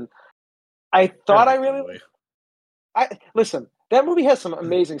again, and I thought I really. Listen. That movie has some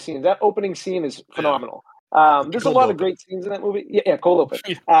amazing scenes. That opening scene is phenomenal. There's a lot of great scenes in that movie. Yeah, cold open.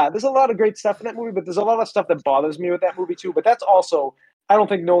 There's a lot of great stuff in that movie, but there's a lot of stuff that bothers me with that movie too. But that's also, I don't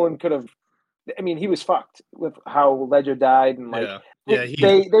think Nolan could have. I mean, he was fucked with how Ledger died, and like, he had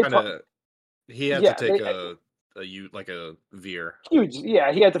to take a veer. Huge,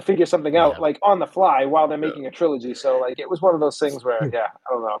 yeah. He had to figure something out like on the fly while they're making a trilogy. So like, it was one of those things where, I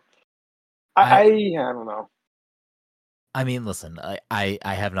don't know. I don't know. I mean, listen, I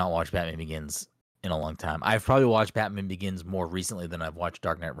have not watched Batman Begins in a long time. I've probably watched Batman Begins more recently than I've watched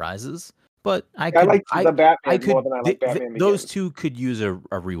Dark Knight Rises. But I like the Batman more than I like Batman Begins. Those two could use a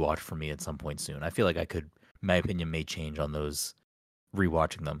rewatch for me at some point soon. I feel like my opinion may change on those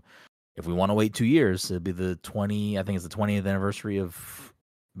rewatching them. If we want to wait 2 years, it'd be I think it's the 20th anniversary of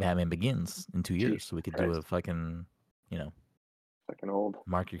Batman Begins in 2 years. So we could do a fucking, fucking old.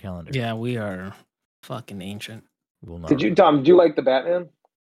 Mark your calendar. Yeah, we are fucking ancient. Did you like the Batman?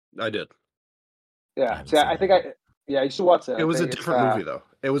 I did. Yeah. See, I think I used to watch that. It was a different movie though.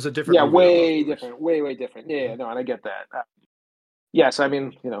 It was a different movie. Way different. Way different. Yeah, no, and I get that. Yes, I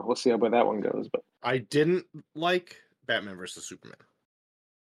mean, we'll see how that one goes. But I didn't like Batman versus Superman.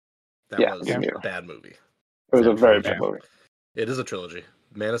 That was a bad movie. It was a very bad movie. It is a trilogy.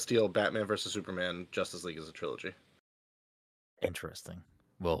 Man of Steel, Batman versus Superman, Justice League is a trilogy. Interesting.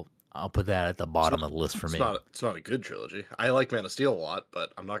 Well, I'll put that at the bottom of the list for me. It's not a good trilogy. I like Man of Steel a lot,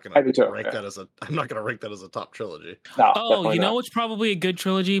 but I'm not gonna rank that as a top trilogy. No, you know what's probably a good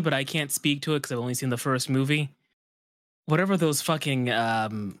trilogy, but I can't speak to it because I've only seen the first movie. Whatever those fucking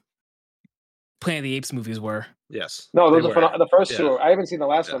Planet of the Apes movies were. Yes. No, those are the first two. I haven't seen the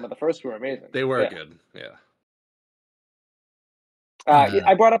last one, but the first two were amazing. They were good. Yeah.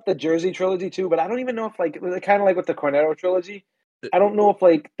 I brought up the Jersey trilogy too, but I don't even know if it was kind of like with the Cornetto trilogy. I don't know if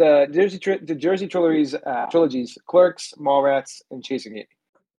the Jersey trilogies, Clerks, Mallrats, and Chasing Amy.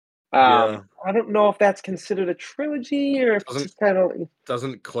 I don't know if that's considered a trilogy or if it's just kind of.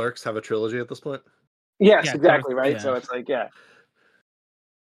 Doesn't Clerks have a trilogy at this point? Yes, exactly, right? So it's like,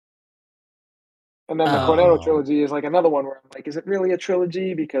 And then the Cornetto trilogy is like another one where I'm like, is it really a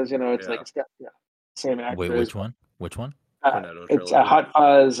trilogy? Because it's like it's got same actors. Wait, which one? Which one? Cornetto It's a trilogy. Hot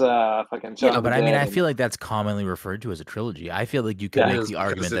Fuzz, fucking Shaun Yeah, of the but I mean, Dead, I feel like that's commonly referred to as a trilogy. I feel like you could Yeah. It make is the because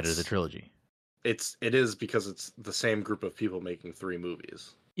argument that it's a it's- trilogy. It is because it's the same group of people making 3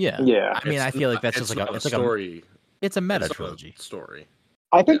 movies. Yeah. Yeah. I mean, I feel like that's just like not a, a it's like story. it's a meta It's not trilogy. a story.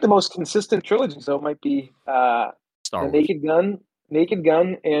 I think the most consistent trilogies though might be Star the Wars. Naked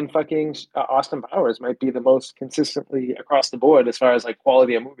Gun, and fucking Austin Powers might be the most consistently across the board as far as like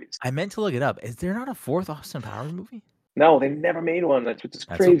quality of movies. I meant to look it up. Is there not a 4th Austin Powers movie? No, they never made one. That's which is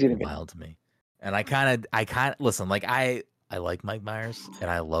That's crazy to me. wild to me. And I kind of listen. Like I like Mike Myers and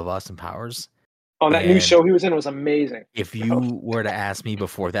I love Austin Powers. Oh, that new And show he was in was amazing. If you were to ask me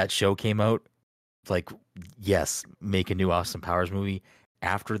before that show came out, like, yes, make a new Austin Powers movie.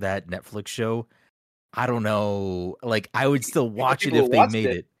 After that Netflix show, I don't know. Like, I would still watch it people if they watched made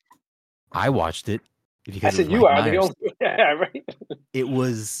it. it. I watched it I because it said was you Mike are the Myers. only. Yeah, right. It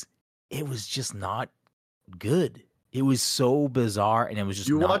was just not good. It was so bizarre, and it was just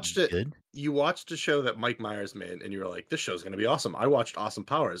You not watched it. good. You watched a show that Mike Myers made, and you were like, "This show's gonna be awesome." I watched Austin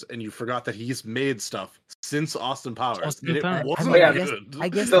Powers, and you forgot that he's made stuff since Austin Powers, Austin and it Powers. wasn't I good. I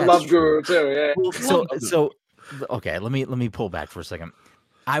guess The that's Love true. Guru too. Yeah. Well, so okay, let me pull back for a second.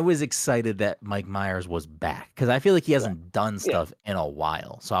 I was excited that Mike Myers was back because I feel like he hasn't done stuff in a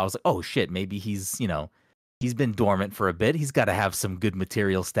while. So I was like, oh shit, maybe he's he's been dormant for a bit. He's got to have some good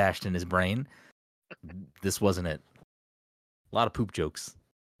material stashed in his brain. This wasn't it. A lot of poop jokes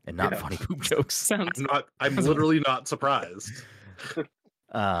and not funny poop jokes. Sounds. I'm literally not surprised.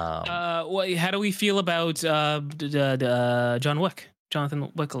 Well, how do we feel about John Wick?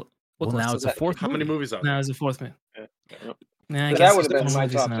 Jonathan Wick. Well, now it's a fourth. How many movies are Now there? it's a fourth man. Yeah. Nah, I That guess would have there's been four my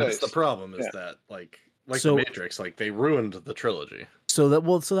movies top now. choice. The problem is Yeah. that like So- the Matrix, like they ruined the trilogy. So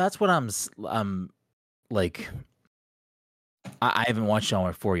that's what I'm like. I haven't watched John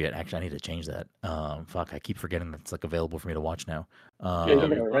Wick 4 yet. Actually, I need to change that. Fuck, I keep forgetting that's like available for me to watch now. Yeah, you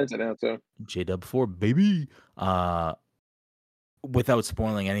can rent it now too. JW 4 baby. Without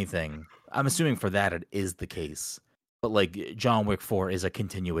spoiling anything, I'm assuming for that it is the case. But like John Wick 4 is a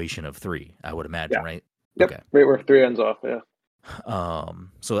continuation of 3, I would imagine, Yeah. right? Yep. Okay. Right where 3 ends off. Yeah.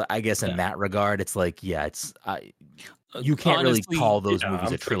 So I guess in Yeah. that regard, it's like, yeah, it's you can't Honestly, really call those yeah, movies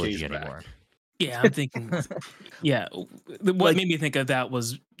I'm a trilogy thinking back. anymore. Yeah, I'm thinking. Yeah, what Like- made me think of that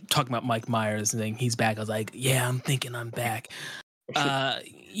was talking about Mike Myers and saying he's back. I was like, yeah, I'm thinking I'm back.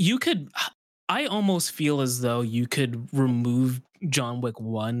 You could. I almost feel as though you could remove John Wick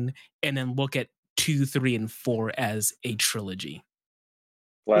 1 and then look at 2, 3, and 4 as a trilogy.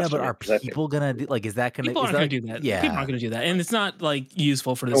 Yeah, but Blasphemy, are 'cause I think- people gonna do like? Is that gonna? People is aren't that going to like- do that. Yeah, People aren't going to do that, and it's not like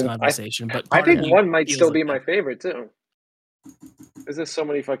useful for this Oh, conversation. But I part think of me 1 might feels still like be that. my favorite too. There's just so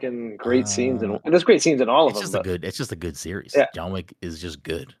many fucking great scenes, and there's great scenes in all of it's them. just but it's just a good series. Yeah. John Wick is just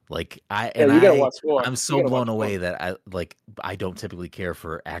good. Like yeah, you gotta watch 4. I'm You so gotta blown watch 4. away that I don't typically care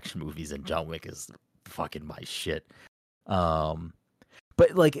for action movies, and John Wick is fucking my shit.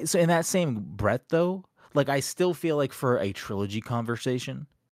 But like, so in that same breath, though, like I still feel like for a trilogy conversation,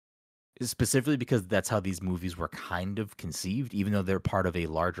 specifically because that's how these movies were kind of conceived, even though they're part of a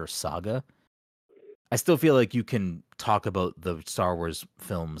larger saga. I still feel like you can talk about the Star Wars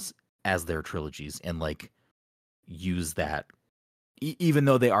films as their trilogies and like use that, even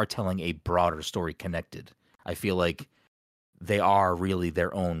though they are telling a broader story connected. I feel like they are really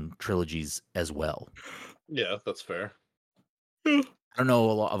their own trilogies as well. Yeah, that's fair. I don't know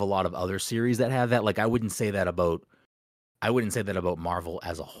a lot of other series that have that. Like I wouldn't say that about Marvel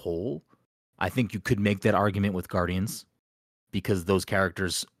as a whole. I think you could make that argument with Guardians because those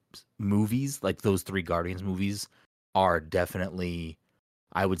characters' movies, like those 3 Guardians movies, are definitely,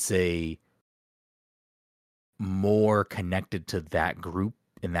 I would say, more connected to that group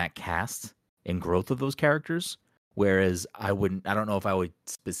and that cast and growth of those characters. Whereas I don't know if I would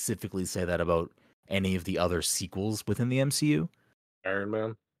specifically say that about any of the other sequels within the MCU. Iron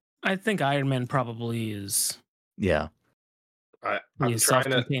Man. I think Iron Man probably is. Yeah. I'm He's trying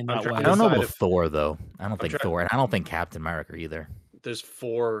to. self-contained I'm that trying way. I to don't know decide about if Thor though. I don't think trying- Thor, and I don't think Captain America either. there's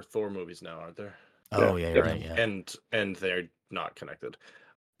 4 Thor movies now, aren't there? Oh yeah, you're right. Yeah. And they're not connected.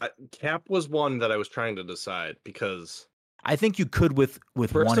 Cap was one that I was trying to decide because I think you could with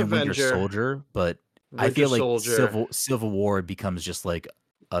First one and Winter Avenger, Soldier, but I Winter feel like Soldier. Civil War becomes just like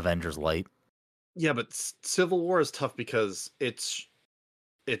Avengers Light. Yeah, but Civil War is tough because it's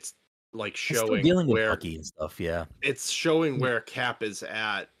like It's still showing dealing with where Bucky and stuff. Yeah. it's showing where Cap is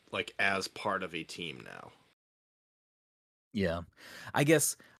at, like as part of a team now. Yeah. I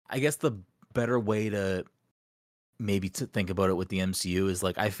guess the better way to maybe to think about it with the MCU is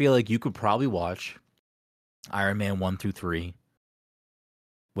like I feel like you could probably watch Iron Man 1 through 3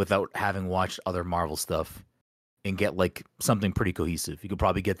 without having watched other Marvel stuff and get like something pretty cohesive. You could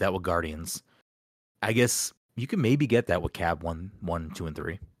probably get that with Guardians. I guess you can maybe get that with Cab 1, 2, and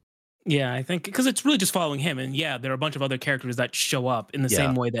 3. Yeah, I think because it's really just following him, and yeah, there are a bunch of other characters that show up in the Yeah.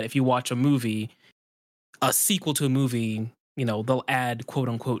 same way that if you watch a movie, a sequel to a movie, you know, they'll add quote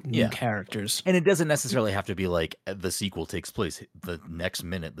unquote new Yeah. characters. And it doesn't necessarily have to be like the sequel takes place the next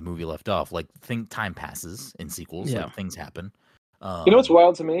minute the movie left off. Like time passes in sequels. Yeah. Like things happen. You know what's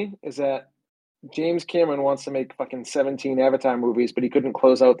wild to me is that James Cameron wants to make fucking 17 Avatar movies, but he couldn't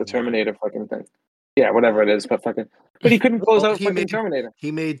close out the Terminator fucking thing. Yeah, whatever it is, but he couldn't close out fucking Terminator.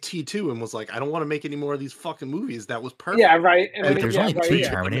 He made T2 and was like, I don't want to make any more of these fucking movies. That was perfect. Yeah, right. And there's only two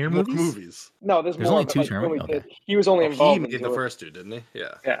Terminator movies? No, there's more. Only two Terminator. Okay. He was only involved. He made the first two, didn't he?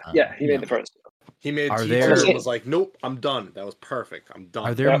 Yeah. Yeah. He made the first two. He made T2 and was like, nope, I'm done. That was perfect. I'm done.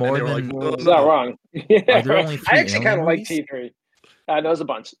 Are there more than? Like, no, it's not wrong. Yeah, are there only 3 I actually kind of like movies? T3. There's a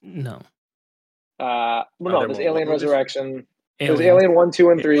bunch. No. There's Alien Resurrection. Alien. There's Alien 1, 2,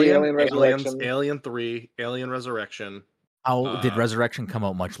 and 3. Alien Resurrection. Alien 3. Alien Resurrection. How did Resurrection come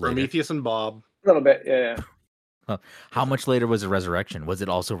out much later? Prometheus and Bob. A little bit, yeah. How much later was the Resurrection? Was it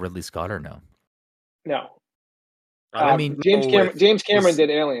also Ridley Scott or no? No. I mean, James Cameron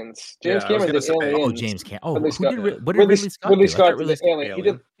did Aliens. James Cameron did Aliens. Oh, James Cameron. Oh, what did Ridley Scott do? Did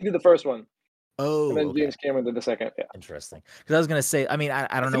Alien. He did the first one. Oh, and then James Cameron did the second. Yeah, interesting. Because I was gonna say, I mean,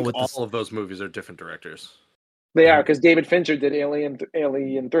 I don't know what all of those movies are different directors. They are, because David Fincher did Alien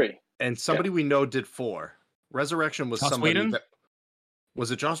 3, and somebody we know did 4. Resurrection was somebody Whedon? that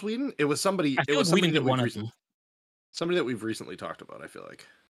was it. Joss Whedon. It was somebody. I feel It was like somebody Whedon that did we've one of them. somebody that we've recently talked about. I feel like.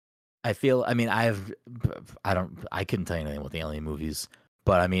 I mean, I couldn't tell you anything about the Alien movies,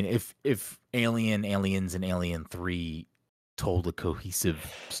 but I mean, if Aliens, and Alien 3 told a cohesive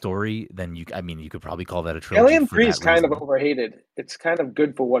story, then you could probably call that a trilogy. Alien 3 is kind of overhated. It's kind of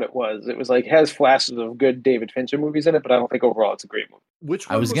good for what it was. It was like has flashes of good David Fincher movies in it, but I don't think overall it's a great movie. Which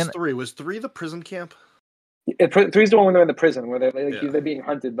one was 3? Was 3 the prison camp? 3's the one when they're in the prison where they're being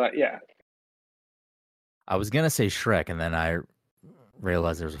hunted, but yeah. I was gonna say Shrek, and then I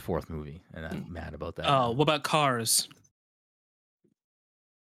realized there was a 4th movie, and I'm mad about that. Oh, what about Cars?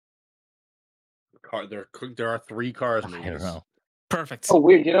 There are 3 Cars movies. I don't know. Perfect. Oh,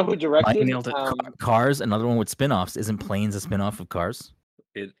 weird. You know who directed? I nailed it. Cars, another one with spin-offs. Isn't Planes a spin-off of Cars?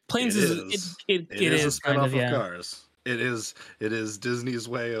 Planes is a spin-off of Cars. It is Disney's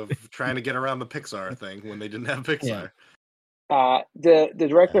way of trying to get around the Pixar thing when they didn't have Pixar. The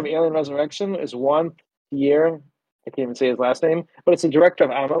director of Alien Resurrection is Juan Pierre. I can't even say his last name, but it's the director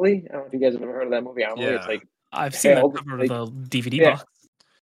of Amelie. I don't know if you guys have ever heard of that movie, Amelie. Yeah. It's like I've seen that cover of the DVD box.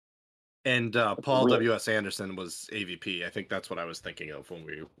 And Paul W.S. Anderson was AVP. I think that's what I was thinking of when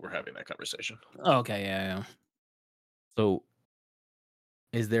we were having that conversation. Okay, yeah. So,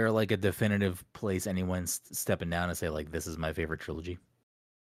 is there like a definitive place anyone's stepping down and say like, this is my favorite trilogy?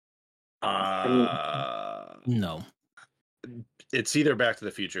 No. It's either Back to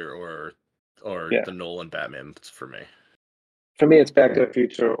the Future or the Nolan Batman for me. For me, it's Back to the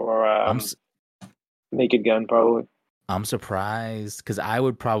Future or Naked Gun, probably. I'm surprised because I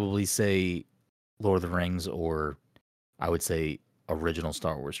would probably say Lord of the Rings, or I would say original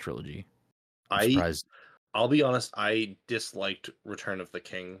Star Wars trilogy. I'm surprised. I'll be honest, I disliked Return of the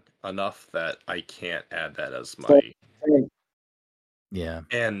King enough that I can't add that as my. Yeah.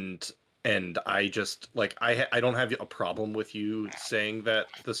 And I just like I don't have a problem with you saying that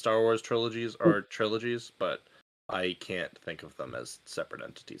the Star Wars trilogies are trilogies, but I can't think of them as separate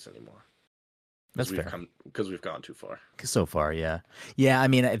entities anymore. That's fair. Because we've gone too far. So far, yeah. I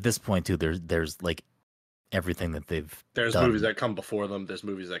mean, at this point too, there's like everything that they've. There's done. movies that come before them. There's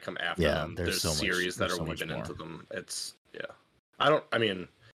movies that come after them. There's so series much, that are weaving into them. It's I mean,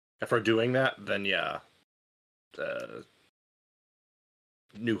 if we're doing that, then yeah.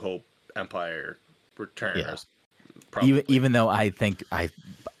 New Hope, Empire, Return. Yeah. Even though I think I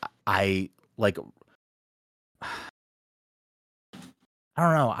like. I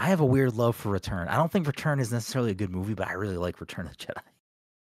don't know. I have a weird love for Return. I don't think Return is necessarily a good movie, but I really like Return of the Jedi.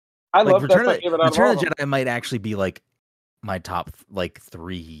 I love Return of the Jedi might actually be like my top like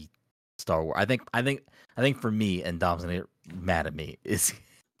 3 Star Wars. I think for me, and Dom's gonna get mad at me, it's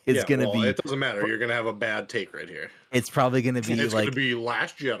gonna be. It doesn't matter. You're gonna have a bad take right here. It's probably gonna be it's like gonna be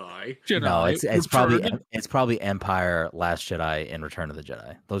Last Jedi. No, it's probably Empire, Last Jedi, and Return of the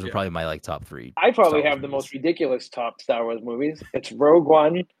Jedi. Those are probably my like top 3. I probably have the most ridiculous top Star Wars movies. It's Rogue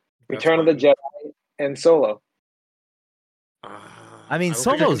One, Return of the Jedi, and Solo. I mean,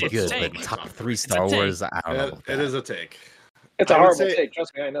 Solo's good, but top 3 Star Wars, I don't know. It is a take. It's a horrible take.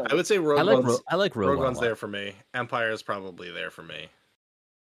 Trust me, I know. I would say Rogue I like Rogue One's there for me. Empire is probably there for me.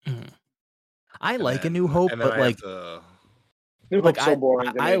 Mm-hmm. I and like A then, New Hope, and then but I like, have to. New like Hope's so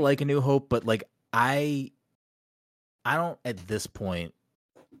boring to I me. like A New Hope, but like I don't at this point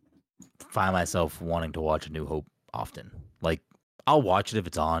find myself wanting to watch A New Hope often. Like I'll watch it if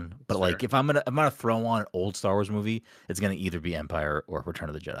it's on, but That's like fair. if I'm gonna throw on an old Star Wars movie, it's gonna either be Empire or Return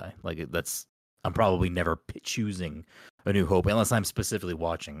of the Jedi. Like that's I'm probably never choosing A New Hope unless I'm specifically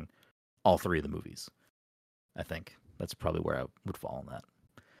watching all three of the movies. I think that's probably where I would fall on that.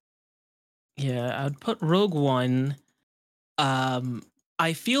 Yeah, I'd put Rogue One.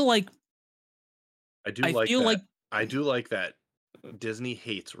 I feel like I do I like feel that. like I do like that. Disney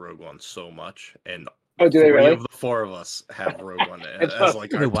hates Rogue One so much, and Oh, do they three really? of the four of us have Rogue One It's as not-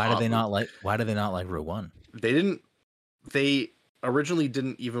 like Wait, our why do top they movie. not like? Why do they not like Rogue One? They didn't. They originally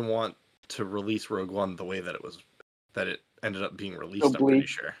didn't even want to release Rogue One the way that it ended up being released. I'm pretty bleak.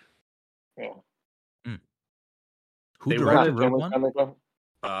 sure. Yeah. Who They directed wanted- Rogue One?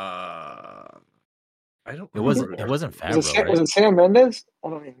 I don't. It remember wasn't. who It wasn't directed Was Favreau, it right? Sam Mendes? I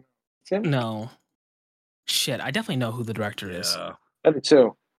don't even know. Sam? no. Shit, I definitely know who the director it. is. Yeah. I do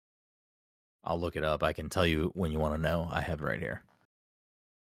too. I'll look it up. I can tell you when you want to know. I have it right here.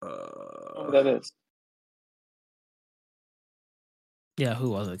 Oh, that is. Yeah,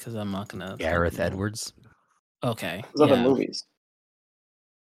 who was it? Because I'm not gonna. Gareth Edwards. Okay. Those other Yeah. movies.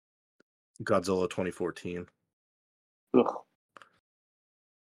 Godzilla 2014. Ugh.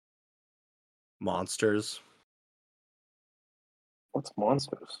 Monsters, What's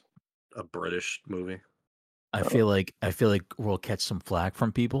Monsters? a British movie. I feel like we'll catch some flack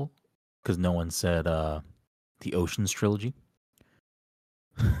from people because no one said the Ocean's trilogy.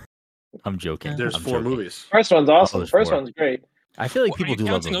 I'm joking. There's I'm 4 joking. movies. First one's awesome. there's First 4. one's great. I feel like Are people you do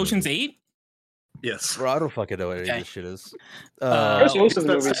love counting those Ocean's movies. 8? Yes. Bro, I don't fucking know what any of Okay. this shit is. First Oh, Ocean's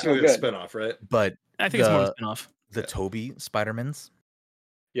movie is so technically a good. spinoff, right? But I think it's more of a the spin-off. the Toby Spider-Mans.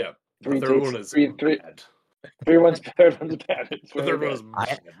 Yeah. Three The third takes- one is three- bad. Third one's bad. It's The very third one is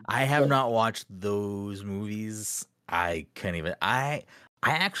bad. bad. I have not watched those movies. I can't even. I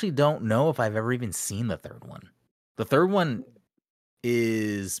actually don't know if I've ever even seen the third one. The third one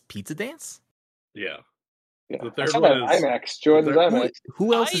is Pizza Dance. Yeah. Yeah. The I third saw one that is- IMAX. Jordan's third- IMAX.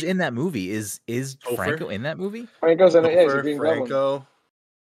 Who else I- is in that movie? Is Topher? Franco in that movie? Franco's in it. Yeah, he's a Topher, Green Goblin. Franco.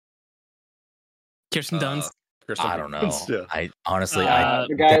 Kirsten Dunst. Christopher I don't know. Dunst, yeah. I honestly,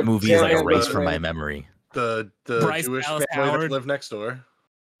 The guy that movie is like Sandman's erased best from my man. memory. The Bryce Jewish Dallas family Howard. that lived next door.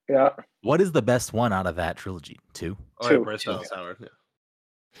 Yeah. What is the best one out of that trilogy? 2? Oh, yeah, Two. Bryce Dallas Howard. Yeah.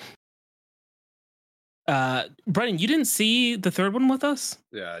 Brennan, you didn't see the third one with us?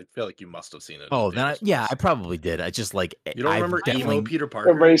 Yeah, I feel like you must have seen it. Oh, in then theaters. I probably did. I just like You don't I've remember definitely emo Peter Parker?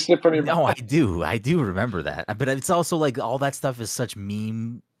 Erased it from your No, I mind. do. I do remember that. But it's also like all that stuff is such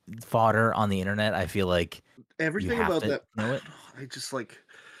meme fodder on the internet. I feel like Everything have about to that. know it. I just like.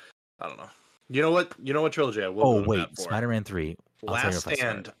 I don't know. You know what? You know what trilogy I will. oh go to wait, bat for? Spider-Man 3. I'll tell you Last if I saw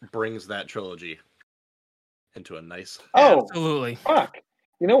Stand brings that trilogy into a nice. Oh, Absolutely. fuck.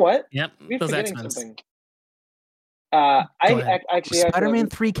 You know what? Yep. We're Those forgetting X-Men. something. Go I ahead. actually I feel Spider-Man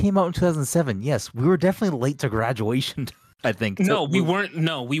like 3 came out in 2007. Yes, we were definitely late to graduation. I think. No, we weren't.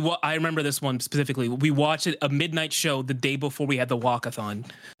 No, I remember this one specifically. We watched it a midnight show the day before we had the walkathon,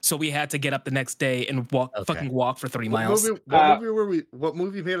 so we had to get up the next day and fucking walk for 3 miles. What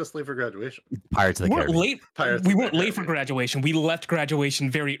movie made us late for graduation? Pirates of We the weren't Caribbean. late. Pirates We of the weren't late for Caribbean. graduation. We left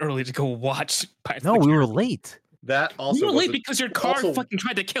graduation very early to go watch Pirates No, of the we were Caribbean. late. That also We were was late a- because your car also- fucking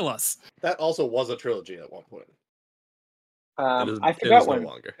tried to kill us. That also was a trilogy at one point. I it forgot is one. no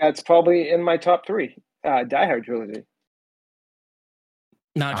longer. That's probably in my top 3. Die Hard trilogy.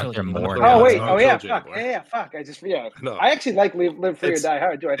 Not Aren't trilogy. there but more the- now? Oh wait. it's not Oh a yeah. trilogy Fuck. anymore. Yeah. Fuck. I just yeah. No, I actually like Live Free or It's- Die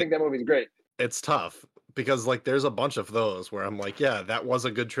Hard too. I think that movie's great. it's tough because like there's a bunch of those where I'm like, yeah, that was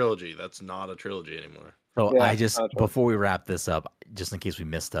a good trilogy. That's not a trilogy anymore. So Yeah, I just that's right. before we wrap this up, just in case we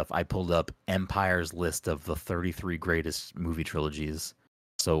missed stuff, I pulled up Empire's list of the 33 greatest movie trilogies.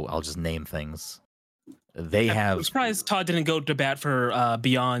 So I'll just name things. They I'm have surprised Todd didn't go to bat for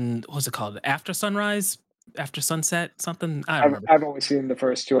Beyond. What's it called? After Sunrise, After Sunset, something. I don't remember. I've only seen the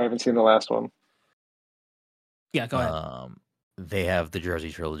first 2. I haven't seen the last one. Yeah, go ahead. they have the Jersey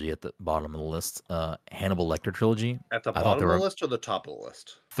trilogy at the bottom of the list. Hannibal Lecter trilogy, At the I thought bottom there of the were- list or the top of the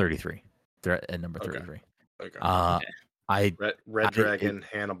list? 33. They're at number Okay. 33. Okay. I Red Dragon,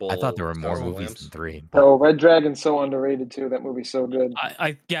 Hannibal. I thought there were more Silence of the movies Lambs. than 3. But Oh, Red Dragon's so underrated too. That movie's so good.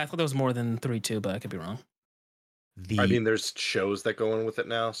 I thought there was more than 3 too, but I could be wrong. I mean, there's shows that go in with it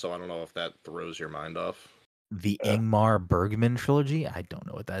now, so I don't know if that throws your mind off. the Ingmar Bergman trilogy, I don't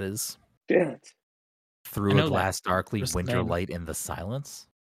know what that is. Damn it. Through I know a that. Glass Darkly, Just the Winter name. Light in the Silence.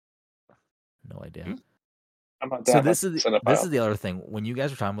 No idea. Hmm? I'm not So that this much is cinephile. this is the other thing. When you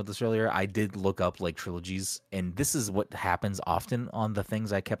guys were talking about this earlier, I did look up like trilogies, and this is what happens often on the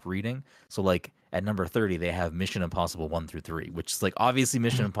things I kept reading. So like at number 30, they have Mission Impossible 1 through 3, which is like obviously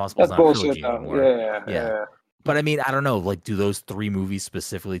Mission Impossible is That's not a bullshit, trilogy though. anymore. Yeah. But I mean, I don't know. Like, do those 3 movies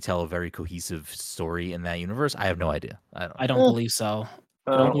specifically tell a very cohesive story in that universe? I have no idea. I don't. I don't believe so.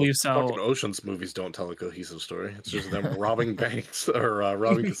 I don't believe Fucking so. Ocean's movies don't tell a cohesive story. It's just them robbing banks or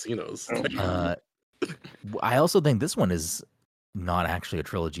robbing casinos. I also think this one is not actually a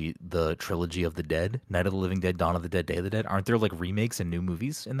trilogy. The Trilogy of the Dead, Night of the Living Dead, Dawn of the Dead, Day of the Dead. Aren't there like remakes and new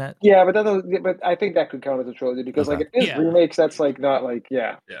movies in that? Yeah, but I think that could count as a trilogy because Okay. like it is Yeah. remakes. That's like not like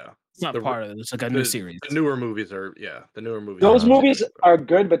Yeah. It's not The- part of it. It's like a new series. The newer movies are the newer movies. Those are movies are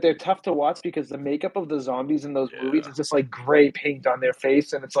good, but they're tough to watch because the makeup of the zombies in those Yeah. movies is just like gray paint on their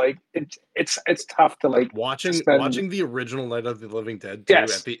face, and it's like it's tough to like watching suspend. the original Night of the Living Dead too.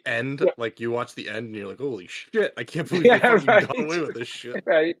 Yes. At the end, Yeah. like you watch the end and you're like, holy shit! I can't believe Yeah, they fucking right. got away with this shit.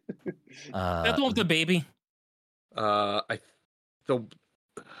 Right. That's the one with the baby. I the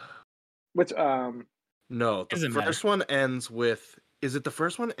Which no, the Doesn't first one ends with. Is it the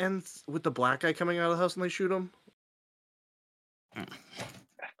first one ends with the black guy coming out of the house and they shoot him? No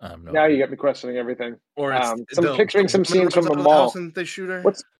now idea. you get me questioning everything. Or it's I'm picturing some woman scenes from runs the out of house mall. and they shoot her.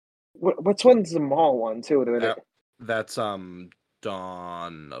 What's one's the mall one too? That's Dawn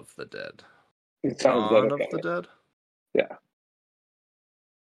of the Dead. It sounds Dawn good. of the Dead. Yeah.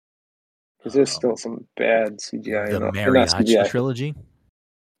 Because there's still some bad CGI. The in not Mariachi CGI. trilogy.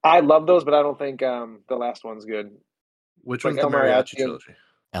 I love those, but I don't think the last one's good. Which Like one's the El Mariachi Mariachi trilogy?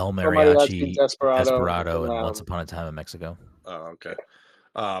 El Mariachi, Mariachi, Desperado, and Once Upon a Time in Mexico. Oh, okay.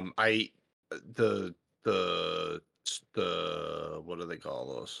 I the what do they call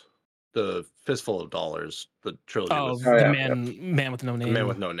those? The Fistful of Dollars. The trilogy. Oh, was, the man with no the name. Man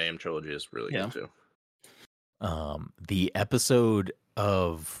with No Name trilogy is really Yeah. good too. The episode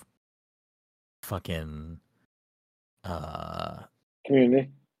of fucking Community.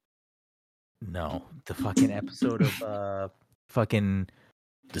 no, the fucking episode of fucking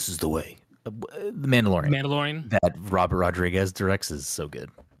This Is the Way. The Mandalorian. Mandalorian. That Robert Rodriguez directs is so good.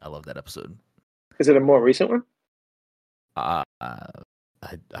 I love that episode. Is it a more recent one? I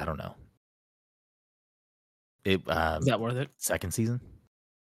don't know. It Is that worth it? second season?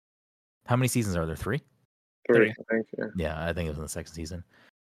 How many seasons are there? 3? 3, I think. Yeah. Yeah, I think it was in the second season.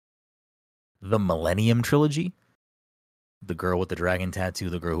 The Millennium Trilogy. The girl with the dragon tattoo,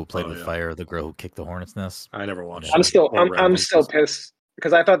 the girl who played with fire, the girl who kicked the hornet's nest. I never watched. I'm it. still Or read I'm them. still pissed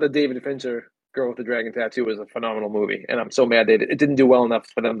because I thought the David Fincher Girl with the Dragon Tattoo was a phenomenal movie, and I'm so mad that it didn't do well enough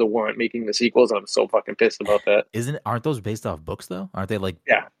for them to warrant making the sequels. And I'm so fucking pissed about that. Aren't those based off books though? Aren't they like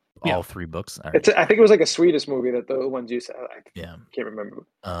Yeah. all 3 books? All right. It's I think it was like a Swedish movie that the ones you said. I Yeah. can't remember.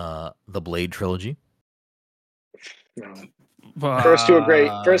 The Blade trilogy. No. First two are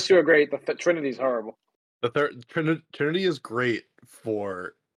great. The Trinity's horrible. The third Trinity is great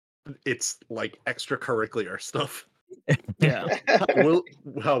for its like extracurricular stuff. Yeah.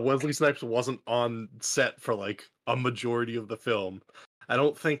 Wesley Snipes wasn't on set for like a majority of the film. I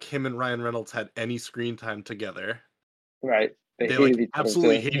don't think him and Ryan Reynolds had any screen time together. Right. They hated like each other,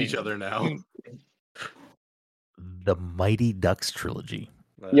 absolutely too. hate each other now. The Mighty Ducks trilogy.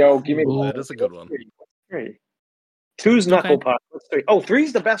 Yo, give me That is a good one. 3. 2's Knuckle Okay. Puck. What's 3? Oh,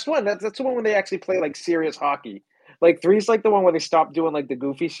 3's the best one. That's the one where they actually play like serious hockey. Like 3's like the one where they stop doing like the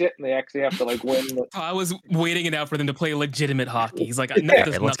goofy shit and they actually have to like win. I was waiting it out for them to play legitimate hockey. He's like, Yeah. enough of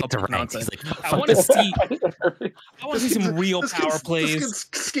this Okay, let's knuckle get to puck Ryan. nonsense. He's like, I fuck want to this. see. I want to see some real This power kid's plays.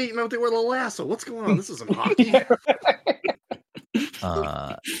 skating out there with a lasso. What's going on? This isn't hockey.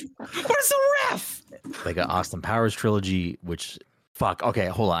 Where's the ref? Like an Austin Powers trilogy, which fuck. Okay,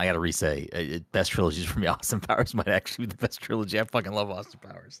 hold on. I gotta re-say best trilogies for me. Austin Powers might actually be the best trilogy. I fucking love Austin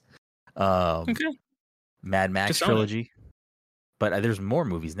Powers. Okay. Mad Max Just own it. trilogy. But there's more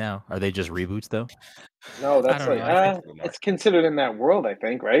movies now. Are they just reboots though? No, that's I don't like know. I think- it's considered in that world, I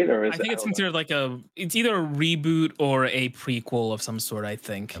think, right? Or is I think it, it's don't know. considered like it's either a reboot or a prequel of some sort, I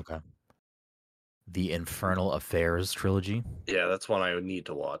think. Okay. The Infernal Affairs trilogy. Yeah, that's one I would need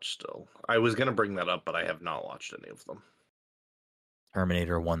to watch still. I was gonna bring that up, but I have not watched any of them.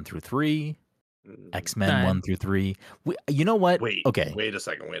 Terminator 1 through 3. Mm. X-Men Nine. 1 through 3. You know what? Wait. Okay. Wait a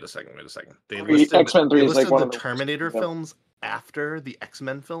second. They Three- listed X-Men 3 they is, like, listed one the of the- Terminator yeah. films after the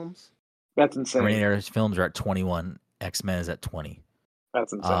X-Men films. That's insane. Terminator's films are at 21. X-Men is at 20.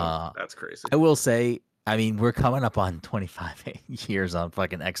 That's insane. That's crazy. I will say, I mean, we're coming up on 25 years on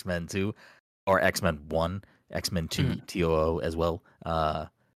fucking X-Men 2 or X-Men 1, X-Men 2 TOO as well.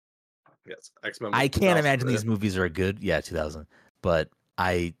 Yes, X-Men. I can't imagine 2000, these movies are good. Yeah, 2000. But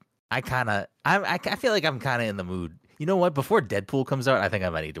I I feel like I'm kind of in the mood. You know what? Before Deadpool comes out, I think I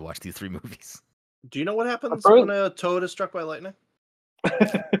might need to watch these 3 movies. Do you know what happens first- when a toad is struck by lightning?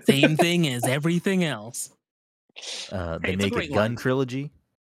 Same thing as everything else. The Hey, it's a Naked great Gun line. trilogy.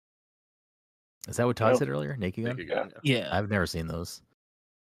 Is that what Todd No. said earlier? Naked Gun. Naked Gun, Yeah. I've never seen those.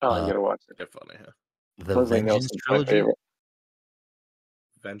 Oh, you gotta watch it. They're funny. Yeah. The Leslie Vengeance Nielsen's my trilogy. favorite.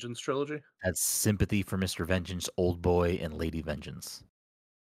 Vengeance trilogy. That's Sympathy for Mr. Vengeance, Old Boy, and Lady Vengeance.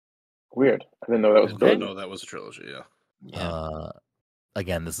 Weird. I didn't know that was I Okay. didn't trilogy. know that was a trilogy. Yeah. Yeah.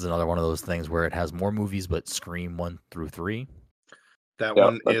 Again, this is another one of those things where it has more movies, but Scream 1 through 3. That Yeah,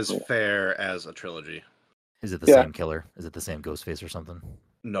 one that's is cool. fair as a trilogy. Is it the Yeah. same killer? Is it the same Ghostface or something?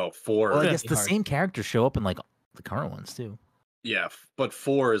 No, 4. Well, I That'd guess be the hard. same characters show up in like the current ones too. Yeah, but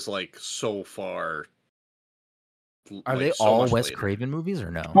 4 is like so far. Are like, they so all much Wes later. Craven movies or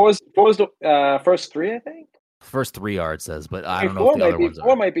no? What was the first 3? I think. First 3 are, it says, but I Okay, don't know if 4 the other might be ones 4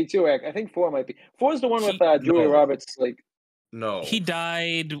 are. might be too. I think 4 might be. 4 is the one with He- Julia No. Roberts. Like No. He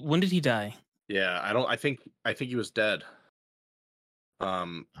died. When did he die? Yeah, I don't. I think he was dead. I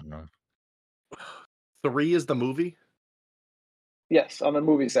don't know. 3 is the movie. yes, on the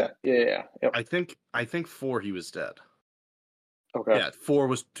movie set. Yeah. Yep. I think 4 he was dead. Okay. Yeah, 4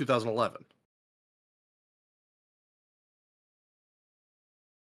 was 2011.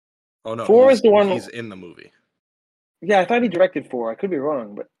 Oh no, 4 is the one. he's in the movie. Yeah, I thought he directed 4. I could be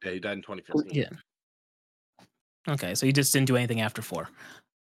wrong, but Yeah, he died in 2015. Yeah. Okay, so he just didn't do anything after 4.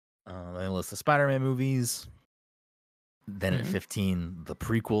 They list the Spider-Man movies. Then at Mhm. 15, the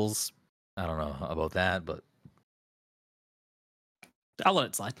prequels. I don't know about that, but I'll let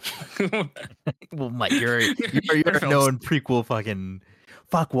it slide. well, Mike, you're a films. known prequel fucking.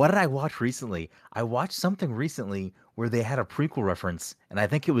 Fuck, what did I watch recently? I watched something recently where they had a prequel reference, and I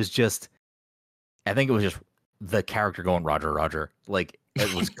think it was just the character going Roger, Roger. Like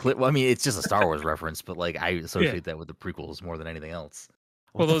it was well, I mean, it's just a Star Wars reference, but like I associate that with the prequels more than anything else.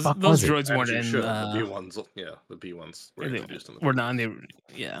 What Well, the fuck those was it? droids weren't As you in. should. The B ones. Yeah, the B ones were They introduced in the. were not. They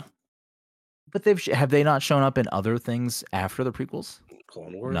yeah. But have they not shown up in other things after the prequels?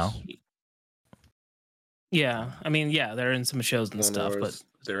 Clone Wars. No. Yeah, I mean, yeah, they're in some shows and Clone stuff, Wars,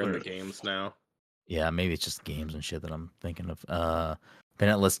 but they're in the games now. Yeah, maybe it's just games and shit that I'm thinking of. Then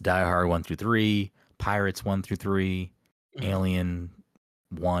it lists Die Hard 1 through 3, Pirates 1 through 3, Mhm. Alien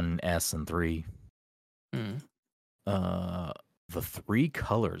 1, S, and 3. Mm. The Three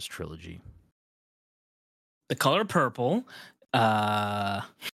Colors trilogy. The color purple. I'm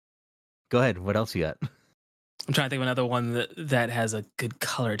Go ahead. What else you got? trying to think of another one that has a good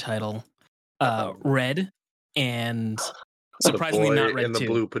color title. Um, Red and The surprisingly boy not red in the too.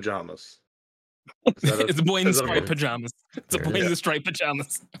 blue pajamas. Is that It's a boy in is that a striped movie? pajamas. It's a There boy it in is. the striped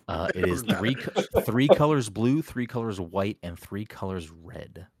pajamas. It is Never three colors blue, 3 colors white, and 3 colors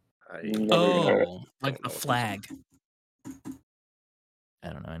red. never even heard. Oh, like Don't the know what flag. I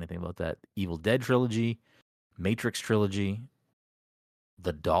don't know anything about that. Evil Dead trilogy, Matrix trilogy,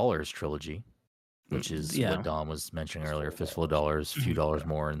 The Dollars trilogy, which is Yeah. what Dom was mentioning Fistful earlier. of Fistful of Dollars, few Mhm. dollars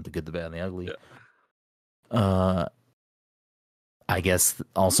more, and The Good, the Bad, and the Ugly. Yeah. I guess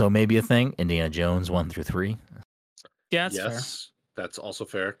also maybe a thing. Indiana Jones 1 through 3. Yeah, that's fair. Yes, that's also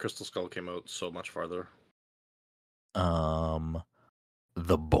fair. Crystal Skull came out so much farther.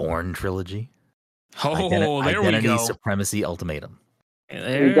 The Bourne trilogy. Oh, there Identity, we go. Supremacy, Ultimatum.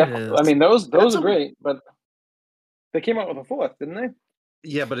 There it is. I mean, those That's are a- great, but they came out with a 4th, didn't they?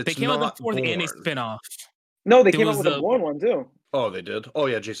 Yeah, but they it's came out not with the Andy Bourne. spinoff. No, they There came out was with a the- Bourne one too. Oh, they did. Oh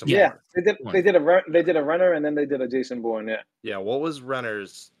yeah, Jason Yeah. Bourne. They did. One. They did a Runner, and then they did a Jason Bourne. Yeah. Yeah, what was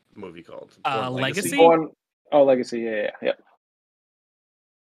Renner's movie called? Bourne Legacy? Bourne. Oh, Legacy. Yeah.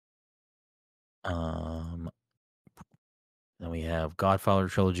 Then we have Godfather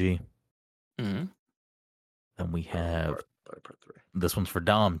trilogy. Mhm. Then we have Part 3. this one's for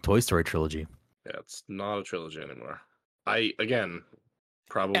Dom, Toy Story trilogy. Yeah, it's not a trilogy anymore. I again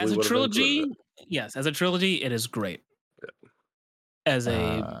probably As a would have trilogy, included yes, as a trilogy, it is great. Yeah. As a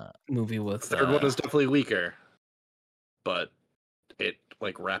Uh, movie it. with The third one is definitely weaker, but it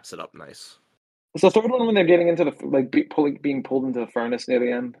like wraps it up nice. It's the third one when they're getting into the being pulled into the furnace near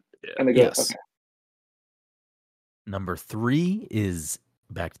the end, Yeah. and they go. Yes. Okay. Number 3 is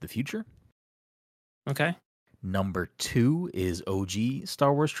Back to the Future. Okay. Number 2 is OG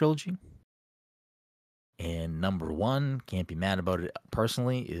Star Wars trilogy. And number 1, can't be mad about it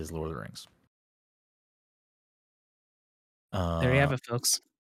personally, is Lord of the Rings. There you have it, folks.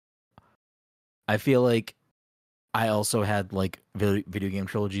 I feel like I also had like video game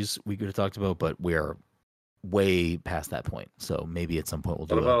trilogies we could have talked about, but we're way past that point. So maybe at some point we'll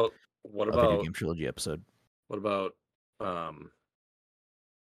do What a video about game trilogy episode. what about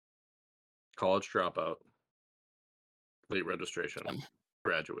College Dropout, Late Registration, Um,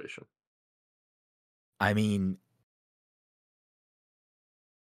 Graduation. I mean,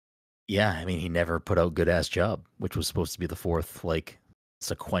 yeah, I mean, he never put out Good Ass Job, which was supposed to be the fourth like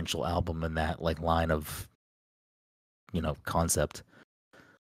sequential album in that like line of concept.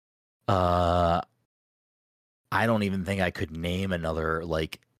 I don't even think I could name another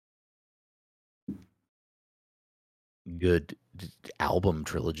like good album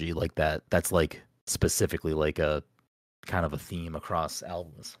trilogy like that. That's like specifically like a kind of a theme across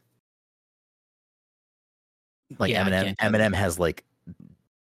albums. Like Yeah, I Eminem, can't. Eminem has like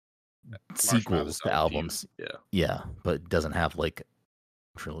March sequels Madness to album albums. team. Yeah, but doesn't have like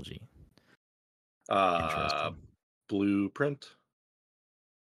trilogy. Yeah. Interesting. Blueprint.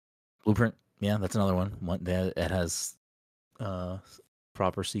 Blueprint. Yeah, that's another one. It has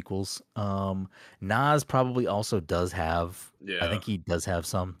proper sequels. Nas probably also does have. Yeah. I think he does have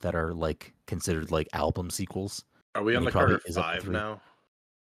some that are like considered like album sequels. Are we And on he the probably Carter is up to 5 3. now?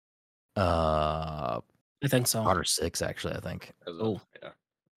 I think so. Carter 6 actually. I think. Oh, yeah.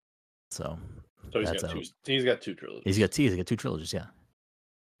 So So that's out. He's got two trilogies. He's got 2 trilogies. Yeah.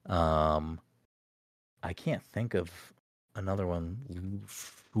 I can't think of another one.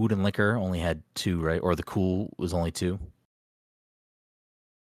 Food and Liquor only had 2, right? Or The Cool was only 2.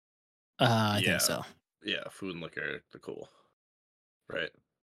 I think so. Yeah, Food and Liquor, the Cool. Right.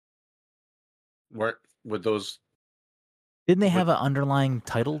 Would those? Didn't they have an underlying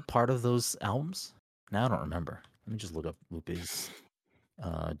title part of those albums? Now I don't remember. Let me just look up Lupe's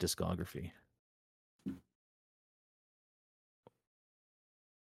discography.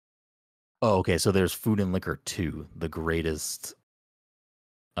 Oh, okay. So there's Food and Liquor 2, the greatest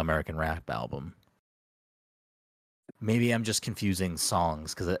American rap album. Maybe I'm just confusing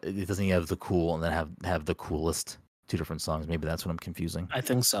songs because it doesn't have The Cool and then have the coolest, 2 different songs. Maybe that's what I'm confusing. I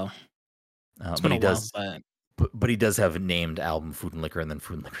think so. It's But been he a while, does. but But he does have a named album, Food and Liquor, and then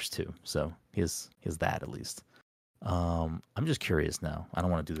Food and Liquors 2. So he has that at least. I'm just curious now. I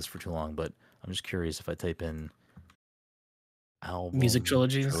don't want to do this for too long, but I'm just curious if I type in album music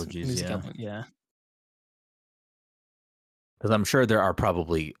trilogies, yeah. album, yeah. Because I'm sure there are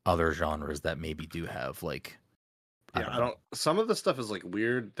probably other genres that maybe do have like. Yeah, I don't. Some of the stuff is like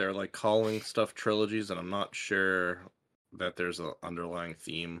weird. They're like calling stuff trilogies, and I'm not sure that there's an underlying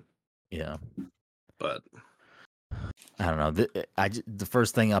theme. Yeah, but I don't know. The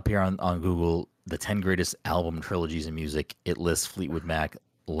first thing up here on Google, the 10 greatest album trilogies in music. It lists Fleetwood Mac,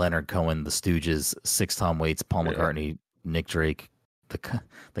 Leonard Cohen, The Stooges, 6 Tom Waits, Paul McCartney, Nick Drake, the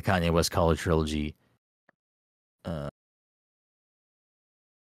Kanye West College trilogy,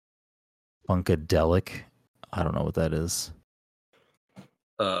 Funkadelic. I don't know what that is.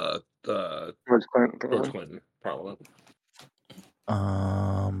 George Clinton, Parliament.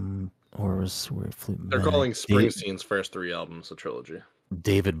 Where Fleetwood They're Mac? calling Springsteen's first 3 albums a trilogy.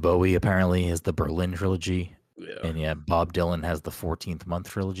 David Bowie apparently has the Berlin trilogy. Yeah. And yeah, Bob Dylan has the 14th Month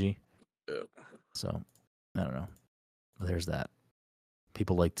trilogy. Yeah. So I don't know. There's that.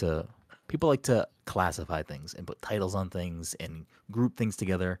 People like to classify things and put titles on things and group things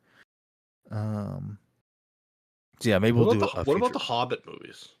together. So yeah, maybe we'll do. What about the Hobbit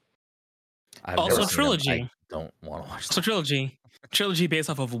movies? Also trilogy. I don't want to watch. So trilogy based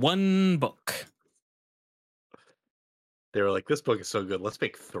off of one book. They were like, "This book is so good. Let's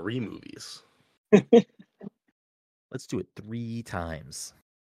make 3 movies. Let's do it 3 times."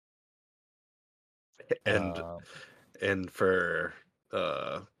 And for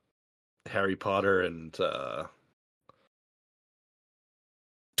Harry Potter and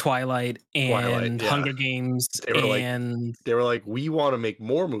Twilight and Hunger Games, they were like, we want to make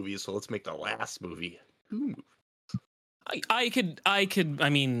more movies, so let's make the last movie 2 movies. I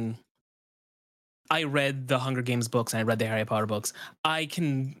mean, I read the Hunger Games books and I read the Harry Potter books. I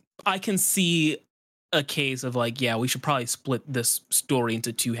can see a case of like, yeah, we should probably split this story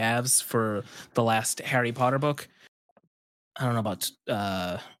into 2 halves for the last Harry Potter book. I don't know about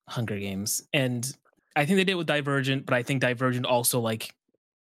Hunger Games, and I think they did it with Divergent, but I think Divergent also like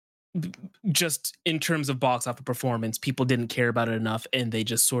just in terms of box office performance, people didn't care about it enough, and they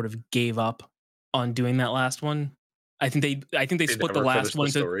just sort of gave up on doing that last one. I think they split the last one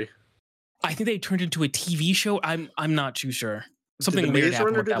into. I think they turned into a TV show. I'm not too sure. Something did weird Maze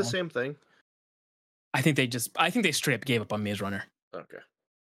happened Runner with do that the one. same thing? I think they straight up gave up on Maze Runner. Okay.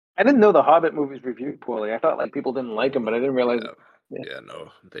 I didn't know the Hobbit movies reviewed poorly. I thought like people didn't like them, but I didn't realize. Yeah,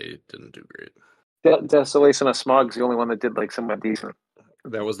 no, they didn't do great. Desolation of Smog's the only one that did like somewhat decent.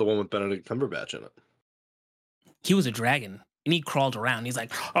 That was the one with Benedict Cumberbatch in it. He was a dragon, and he crawled around. He's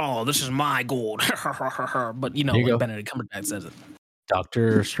like, "Oh, this is my gold," but like Benedict Cumberbatch says it.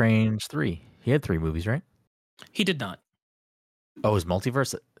 Doctor Strange 3. He had 3 movies, right? He did not. Oh, is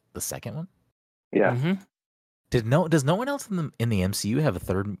Multiverse the second one? Yeah. Mm-hmm. Does no one else in the MCU have a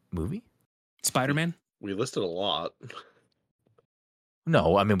 3rd movie? Spider-Man. We listed a lot.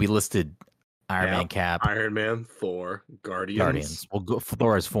 No, I mean we listed Iron Man, Cap, Iron Man, Thor, Guardians. Well,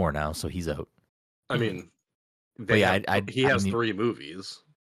 Thor has 4 now, so he's out. I mean, But yeah, he I has mean, 3 movies.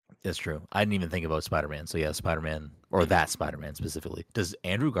 That's true. I didn't even think about Spider-Man. So yeah, Spider-Man or that Spider-Man specifically. Does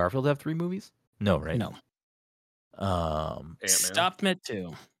Andrew Garfield have 3 movies? No, right? No. Ant-Man. Stopped him at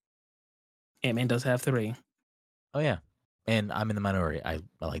 2. Ant-Man does have 3. Oh yeah, and I'm in the minority. I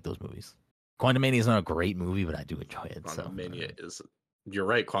like those movies. Quantumania is not a great movie, but I do enjoy it. Quantumania is. You're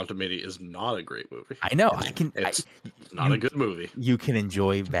right. Quantumania is not a great movie. I know. It's not a good movie. You can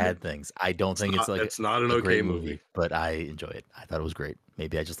enjoy bad things. I don't think it's like it's not an a okay great movie, but I enjoy it. I thought it was great.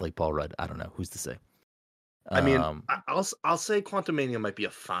 Maybe I just like Paul Rudd. I don't know. Who's to say? I mean, I'll say Quantumania might be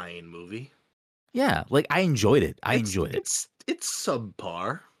a fine movie. Yeah, like I enjoyed it. I enjoyed it. It's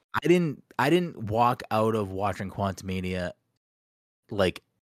subpar. I didn't walk out of watching Quantumania like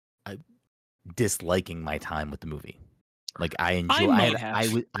disliking my time with the movie. Like I enjoy.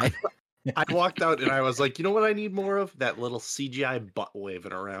 I walked out and I was like, you know what I need more of? That little CGI butt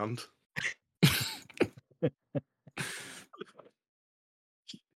waving around.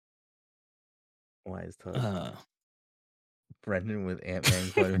 Why is Todd? Brendan with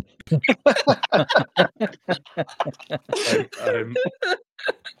Ant-Man.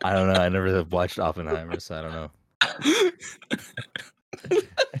 I don't know. I never have watched Oppenheimer, so I don't know.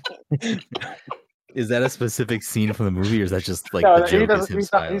 Is that a specific scene from the movie, or is that just like the joke is him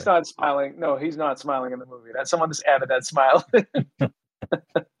smiling? He's not smiling. No, he's not smiling in the movie. That someone just added that smile.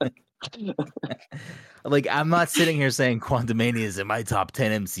 Like I'm not sitting here saying Quantumania is in my top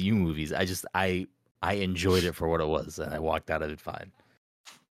 10 MCU movies. I enjoyed it for what it was, and I walked out of it fine.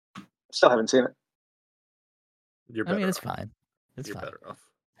 Still haven't seen it. I mean, it's fine. You're better off.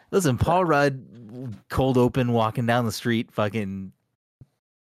 Listen, Paul Rudd, cold open, walking down the street, fucking,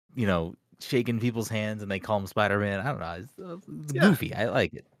 shaking people's hands, and they call him Spider-Man. I don't know. It's goofy. I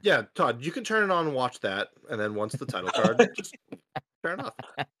like it. Yeah, Todd, you can turn it on and watch that, and then once the title card, just turn it off.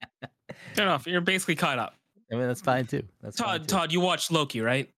 Turn off. You're basically caught up. I mean, that's fine too. Todd, you watched Loki,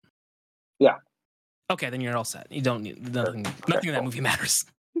 right? Yeah. Okay, then you're all set. You don't need nothing. Nothing in that movie matters.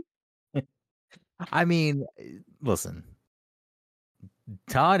 I mean, listen.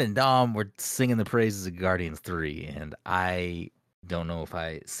 Todd and Dom were singing the praises of Guardians 3, and I don't know if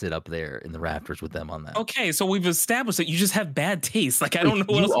I sit up there in the rafters with them on that. Okay, so we've established that you just have bad taste. Like, I don't know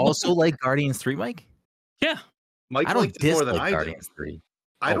what you else. You also like Guardians 3, Mike? Yeah. Mike I don't dislike more than Guardians 3.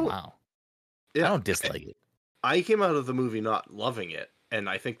 Wow. Yeah, I don't dislike it. I came out of the movie not loving it, and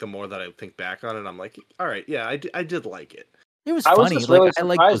I think the more that I think back on it, I'm like, all right, yeah, I did like it. It was funny. I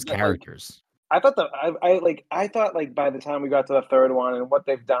like those characters. I thought I thought by the time we got to the 3rd one and what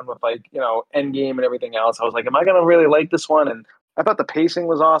they've done with Endgame and everything else, I was like, am I gonna really like this one? And I thought the pacing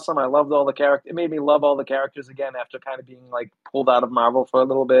was awesome. I loved all the characters. It made me love all the characters again after kind of being pulled out of Marvel for a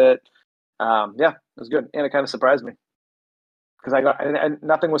little bit. Yeah, it was good, and it kind of surprised me because and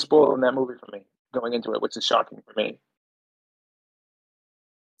nothing was spoiled in that movie for me going into it, which is shocking for me.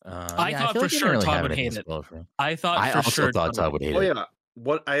 I thought for sure Todd would hate it. I also thought Todd would hate it. Oh yeah.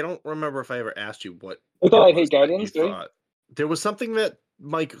 What I don't remember if I ever asked you what. I thought I'd hate Guardians. There was something that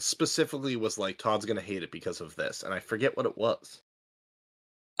Mike specifically was like, Todd's gonna hate it because of this, and I forget what it was.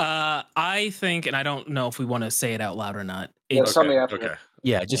 I think, and I don't know if we want to say it out loud or not. Okay.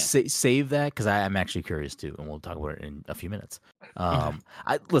 Yeah, just save that because I'm actually curious too, and we'll talk about it in a few minutes.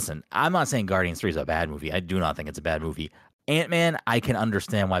 Listen, I'm not saying Guardians 3 is a bad movie. I do not think it's a bad movie. Ant-Man, I can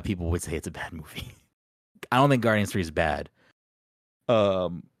understand why people would say it's a bad movie. I don't think Guardians 3 is bad.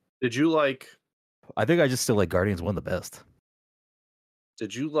 Did you like? I think I just still like Guardians 1 the best.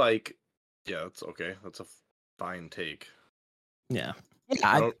 Did you like? Yeah, that's okay. That's a fine take. Yeah.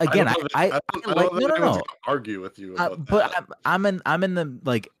 I argue with you about but that. I'm in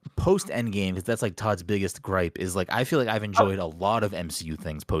the post Endgame because that's Todd's biggest gripe is I feel like I've enjoyed a lot of MCU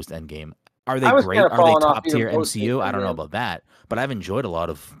things post Endgame. Are they great? Are they top tier MCU? I don't know about that, but I've enjoyed a lot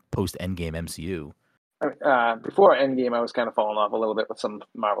of post Endgame MCU. Before Endgame, I was kind of falling off a little bit with some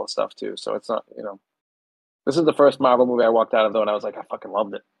Marvel stuff too. So it's not, this is the first Marvel movie I walked out of though, and I was like, I fucking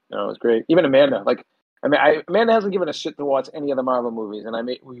loved it. It was great. Even Amanda, Amanda hasn't given a shit to watch any of the Marvel movies, and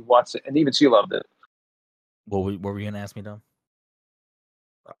we watched it, and even she loved it. What were you gonna ask me, Dom?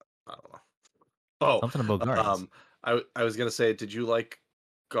 I don't know. Oh, something about Guardians. I was gonna say, did you like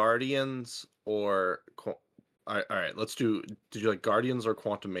Guardians or? All right, let's do. Did you like Guardians or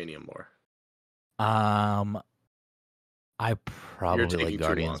Quantumania more? I I probably taking like too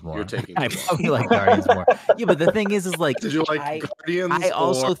Guardians long. more. You're taking I too long. probably like Guardians more. Yeah, but the thing is like Did you like Guardians? I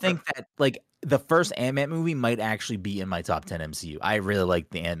also or... think that like the first Ant-Man movie might actually be in my top 10 MCU. I really like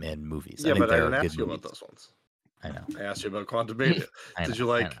the Ant-Man movies. Yeah, I think but I they're didn't good ask you movies. about those ones. I know. I asked you about Quantumania. Did you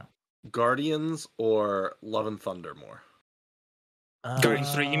like Guardians or Love and Thunder more?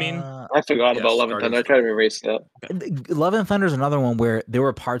 Guardians 3, you mean? I forgot Yes, about Love and Guardians Thunder. I tried to erase that. Love and Thunder is another one where there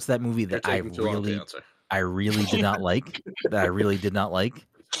were parts of that movie You're that I taking too long to answer. really did not like.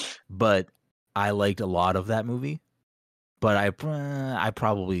 But I liked a lot of that movie. But I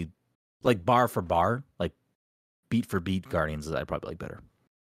probably like bar for bar, like beat for beat, Guardians I probably like better.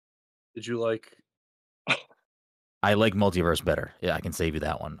 Did you like? I like Multiverse better. Yeah, I can save you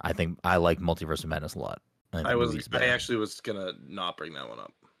that one. I think I like Multiverse of Madness a lot. I actually was gonna not bring that one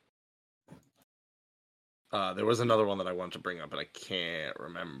up. There was another one that I wanted to bring up, but I can't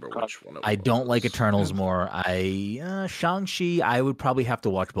remember which one it was. I don't like Eternals more. Shang-Chi, I would probably have to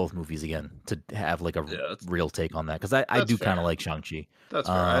watch both movies again to have like a real take on that, because I do kind of like Shang-Chi. That's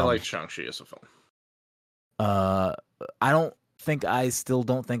fair. I like Shang-Chi as a film. I still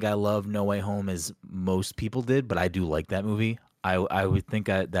don't think I love No Way Home as most people did, but I do like that movie. I would think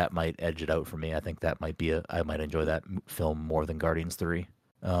that might edge it out for me. I think that might be I might enjoy that film more than Guardians 3.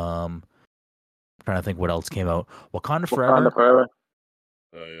 Trying to think what else came out. Wakanda Forever. Wakanda Forever.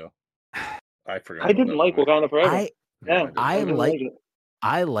 Oh yeah, I forgot. I didn't like Wakanda Forever.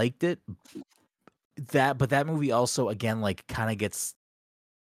 I liked it. But that movie also again like kind of gets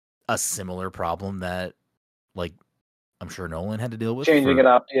a similar problem that like I'm sure Nolan had to deal with. Changing it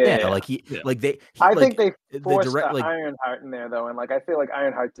up, yeah. Like I think they forced the direct, Ironheart in there though, and like I feel like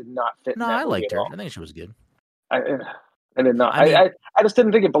Ironheart did not fit. No, in that I movie liked at her. all. I think she was good. I did not. I just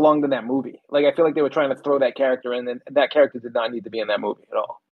didn't think it belonged in that movie. Like I feel like they were trying to throw that character in, and that character did not need to be in that movie at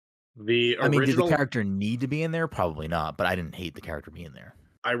all. Did the character need to be in there? Probably not, but I didn't hate the character being there.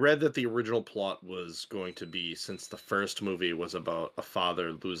 I read that the original plot was going to be, since the first movie was about a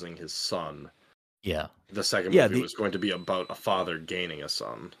father losing his son. Yeah. The second movie was going to be about a father gaining a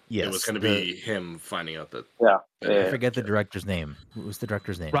son. Yes. It was going to be him finding out that. I forget the director's name. What was the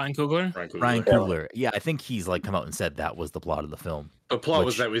director's name? Ryan Coogler. Ryan Coogler. Yeah, I think he's like come out and said that was the plot of the film. The plot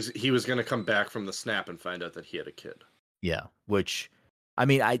was that he was going to come back from the snap and find out that he had a kid. Yeah, which, I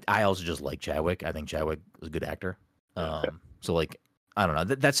mean, I also just like Chadwick. I think Chadwick is a good actor. So like, I don't know.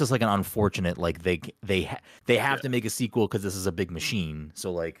 That's just like an unfortunate, like they have to make a sequel because this is a big machine.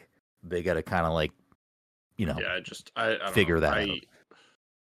 So like they got to kind of like, you know, I figure that out.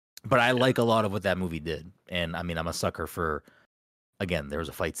 But I like a lot of what that movie did, and I mean, I'm a sucker for. Again, there was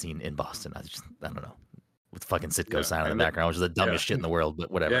a fight scene in Boston. I don't know, with fucking Sitco sound in the background, which is the dumbest shit in the world,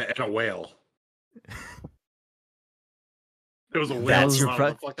 but whatever. Yeah, and a whale. There was a whale. There's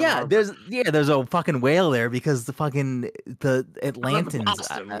a fucking whale there because the Atlantans.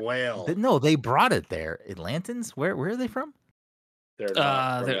 Boston whale. No, they brought it there. Atlantans? Where are they from? They're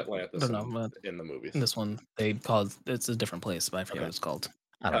not from Atlantis in the movies. This one they call it's a different place, but I forget what it's called.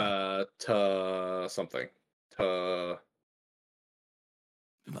 Something. I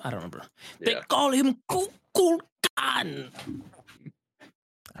don't remember. Yeah. They call him Kukulkan. I don't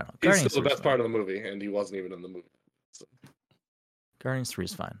know. He's still the best part of the movie, and he wasn't even in the movie. So. Guardians 3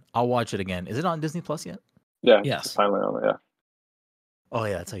 is fine. I'll watch it again. Is it on Disney Plus yet? Yeah. Yes. Finally on there. Oh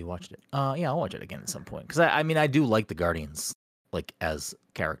yeah, that's how you watched it. Yeah, I'll watch it again at some point because I mean I do like the Guardians like as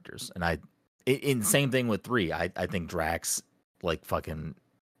characters, and same thing with 3. I think Drax like fucking.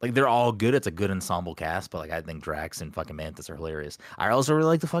 Like, they're all good. It's a good ensemble cast, but, like, I think Drax and fucking Mantis are hilarious. I also really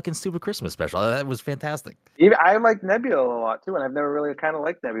like the fucking Stupid Christmas special. That was fantastic. I like Nebula a lot, too, and I've never really kind of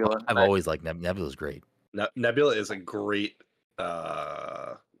liked Nebula. I've always liked Nebula. Nebula's great. Nebula is a great...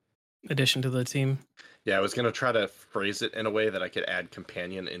 addition to the team. Yeah, I was going to try to phrase it in a way that I could add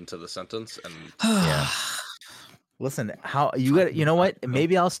companion into the sentence, and... yeah. Listen, you know what?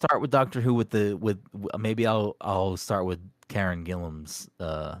 Maybe I'll start with Doctor Who maybe I'll start with Karen Gillan's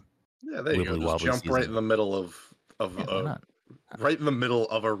there you go. Just jump right in the middle of right in the middle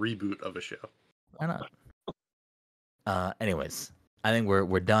of a reboot of a show. Why not? Anyways, I think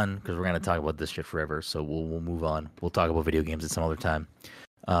we're done because we're gonna talk about this shit forever. So we'll move on. We'll talk about video games at some other time,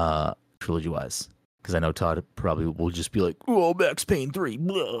 trilogy wise, because I know Todd probably will just be like, "Oh, Max Payne 3."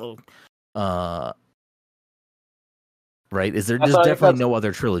 Right? There's definitely no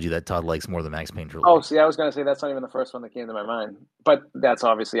other trilogy that Todd likes more than Max Payne trilogy. Oh, see, I was going to say that's not even the first one that came to my mind, but that's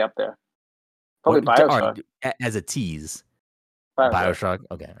obviously up there. Probably BioShock. As a tease. BioShock.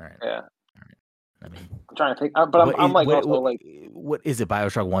 Okay, all right. Yeah. All right. I mean, I'm trying to think, but I'm like what is it?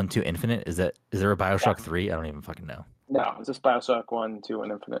 BioShock 1, 2, Infinite? Is there a BioShock 3? I don't even fucking know. No, it's just BioShock 1, 2,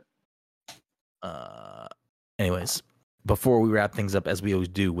 and Infinite. Anyways, before we wrap things up, as we always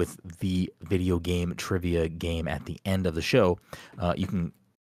do with the video game trivia game at the end of the show, you can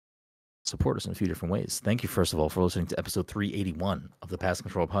support us in a few different ways. Thank you, first of all, for listening to episode 381 of the Pass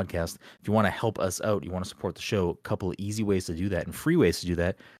Control podcast. If you want to help us out, you want to support the show, a couple of easy ways to do that and free ways to do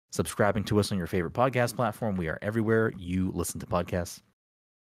that. Subscribing to us on your favorite podcast platform. We are everywhere you listen to podcasts.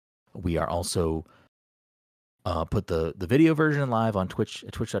 We are also put the video version live on Twitch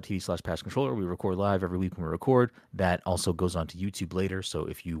at twitch.tv/passcontroller. We record live every week when we record. That also goes on to YouTube later. So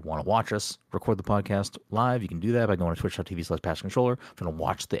if you want to watch us record the podcast live, you can do that by going to twitch.tv/passcontroller. If you want to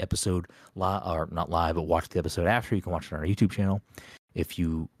watch the episode live, or not live, but watch the episode after, you can watch it on our YouTube channel. If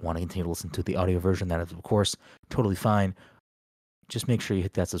you want to continue to listen to the audio version, that is, of course, totally fine. Just make sure you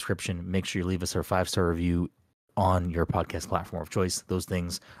hit that subscription. Make sure you leave us a 5-star review on your podcast platform of choice. Those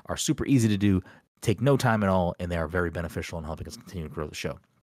things are super easy to do, take no time at all, and they are very beneficial in helping us continue to grow the show.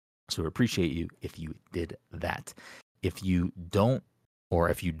 So we appreciate you if you did that. If you don't, or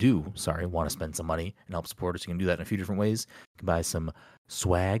if you do, want to spend some money and help support us, you can do that in a few different ways. You can buy some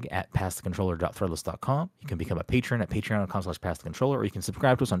swag at passthecontroller.threadless.com. You can become a patron at patreon.com/passthecontroller, or you can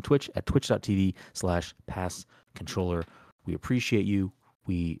subscribe to us on Twitch at twitch.tv/passcontroller. We appreciate you.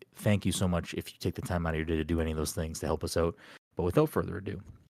 We thank you so much if you take the time out of your day to do any of those things to help us out. But without further ado,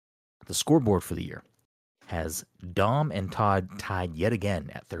 the scoreboard for the year has Dom and Todd tied yet again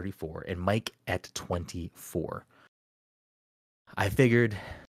at 34 and Mike at 24. I figured,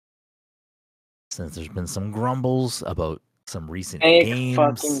 since there's been some grumbles about some recent games,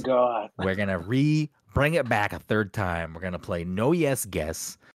 fucking God. we're going to bring it back a third time. We're going to play No Yes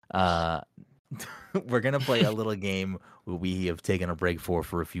Guess. We're going to play a little game we have taken a break for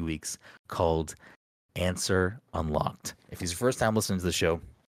a few weeks called Answer Unlocked. If it's your first time listening to the show,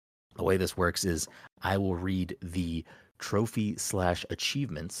 the way this works is I will read the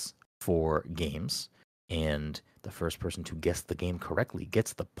trophy/achievements for games, and the first person to guess the game correctly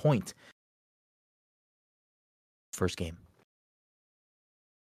gets the point. First game.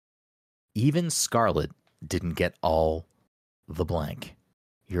 Even Scarlet didn't get all the blank.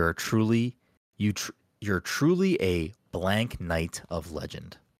 You're truly a blank knight of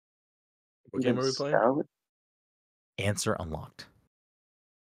legend. What game are we playing? Scarlet? Answer Unlocked.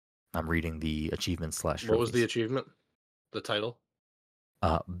 I'm reading the achievements / What was the achievement? The title?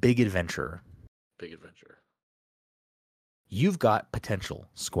 Big Adventure. Big Adventure. You've got potential,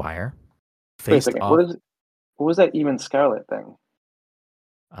 Squire. Wait a Faced second. off. What was that even Scarlet thing?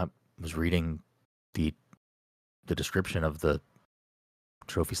 I was reading the description of the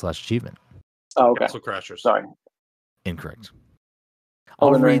trophy/achievement. Oh, okay. Castle Crashers. Sorry. Incorrect. I'll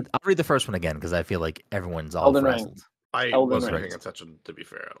Elden read Ring. the first one again because I feel like everyone's all Elden Ring. frazzled. I Elden wasn't Ring. paying attention, to be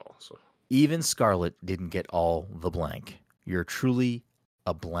fair, at all. So Even Scarlet didn't get all the blank. You're truly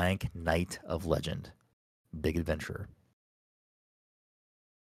a blank knight of legend. Big Adventurer.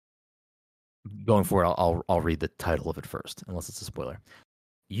 Going forward, I'll read the title of it first, unless it's a spoiler.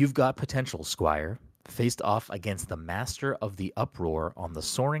 You've got potential, Squire. Faced off against the master of the uproar on the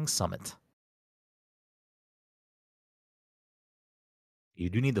soaring summit. You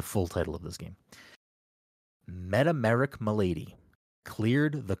do need the full title of this game. Metameric Milady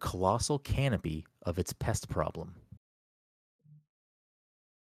cleared the colossal canopy of its pest problem.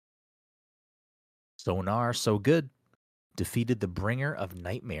 Sonar So Good defeated the bringer of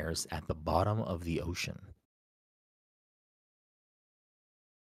nightmares at the bottom of the ocean.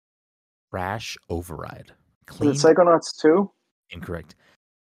 Crash Override. Is it Psychonauts 2? Incorrect.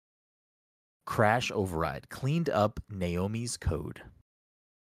 Crash Override cleaned up Naomi's code.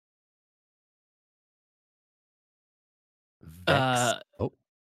 Vex.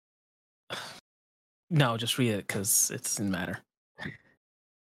 No, just read it because it doesn't matter.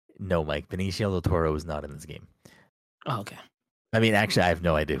 No, Mike. Benicio del Toro is not in this game. Oh, okay. I mean, actually, I have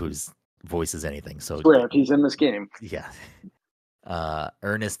no idea whose voice is anything. So Swear, he's in this game. yeah.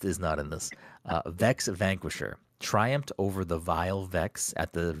 Ernest is not in this. Vex Vanquisher triumphed over the vile Vex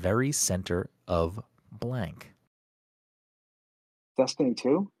at the very center of blank. Destiny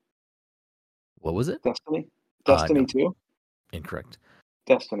 2? What was it? Destiny? Destiny No. 2? Incorrect.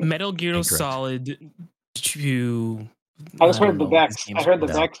 Destiny. Metal Gear Incorrect. Solid 2. I just heard don't the know what these Vex. games I heard the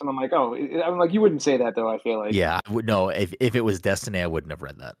No. Vex, and I'm like, oh, I'm like, you wouldn't say that though. I feel like, Yeah, I would no. If it was Destiny, I wouldn't have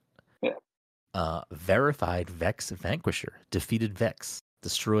read that. Yeah. Verified Vex Vanquisher defeated Vex,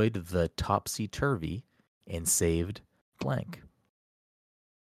 destroyed the topsy-turvy, and saved blank.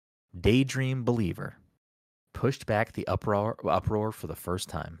 Daydream Believer pushed back the uproar for the first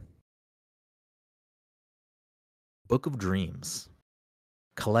time. Book of Dreams.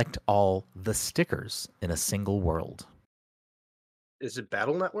 Collect all the stickers in a single world. is it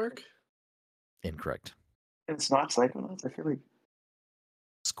Battle Network? Incorrect. It's not Psychonauts. I feel like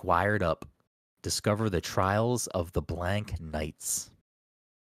Squired up. Discover the trials of the blank knights.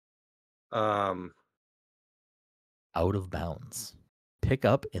 Um, Out of bounds. Pick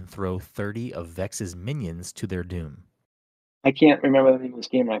up and throw 30 of Vex's minions to their doom. I can't remember the name of this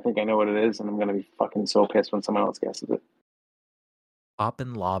game. And I think I know what it is, and I'm gonna be fucking so pissed when someone else guesses it. Hop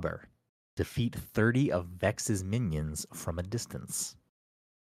and Lobber. Defeat 30 of Vex's minions from a distance.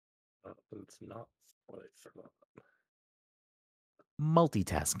 it's not what I forgot.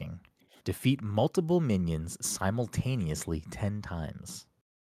 Multitasking. Defeat multiple minions simultaneously 10 times.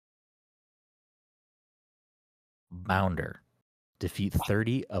 Bounder. Defeat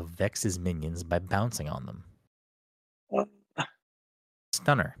 30 of Vex's minions by bouncing on them.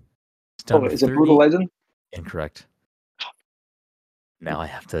 Stunner. Stun Is it 30. Brutal Legend? Incorrect. Now I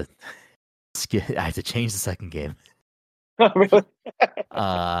have to I have to change the second game. Really?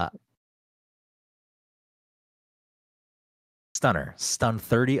 Stunner. Stun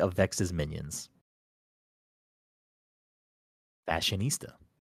 30 of Vex's minions. Fashionista.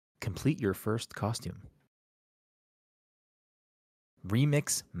 Complete your first costume.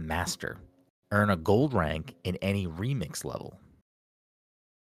 Remix Master. Earn a gold rank in any remix level.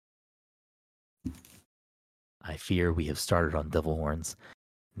 I fear we have started on Devil Horns.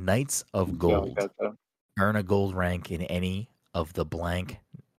 Knights of Gold. Earn a gold rank in any of the blank.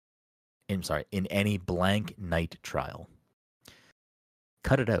 In any blank knight trial.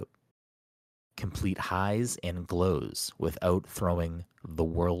 Cut it out. Complete highs and glows without throwing the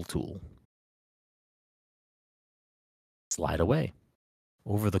whirl tool. Slide away.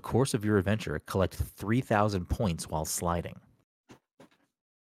 Over the course of your adventure, collect 3,000 points while sliding.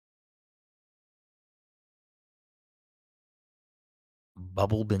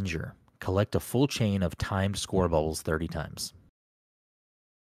 Bubble Binger. Collect a full chain of timed score bubbles 30 times.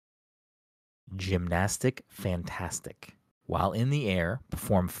 Gymnastic Fantastic. While in the air,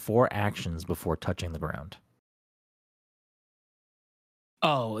 perform 4 actions before touching the ground.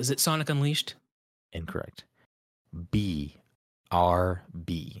 Oh, is it Sonic Unleashed? Incorrect. BRB.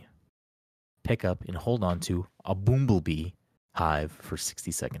 Pick up and hold on to a Bumblebee hive for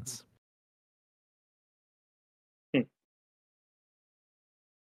 60 seconds.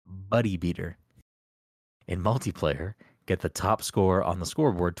 Buddy Beater. In multiplayer, get the top score on the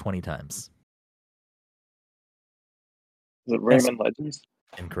scoreboard 20 times. Is it Rayman Legends?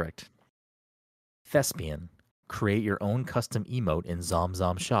 Incorrect. Thespian. Create your own custom emote in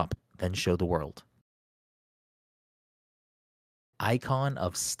ZomZom Shop, then show the world. Icon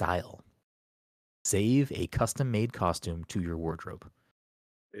of Style. Save a custom-made costume to your wardrobe.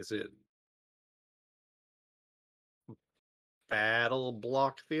 Is it Battle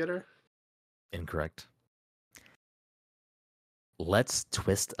Block Theater? Incorrect. Let's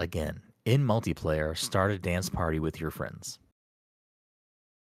twist again. In multiplayer, start a dance party with your friends.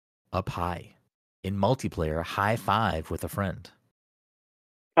 Up high. In multiplayer, high five with a friend.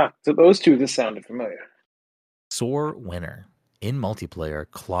 So those two just sounded familiar. Sore winner. In multiplayer,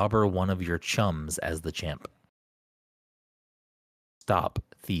 clobber one of your chums as the champ. Stop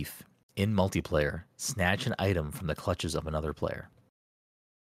thief. In multiplayer, snatch an item from the clutches of another player.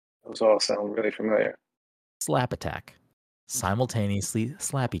 Those all sound really familiar. Slap attack. Simultaneously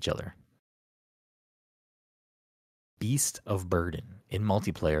slap each other. Beast of Burden. In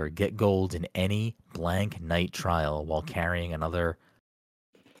multiplayer, get gold in any blank night trial while carrying another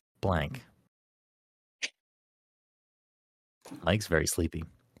blank. Mike's very sleepy.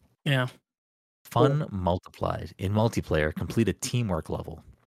 Yeah. Fun multiplied. In multiplayer, complete a teamwork level.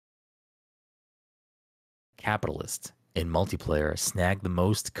 Capitalist. In multiplayer, snag the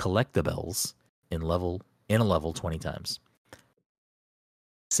most collectibles in a level 20 times.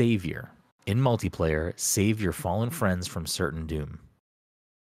 Savior. In multiplayer, save your fallen friends from certain doom.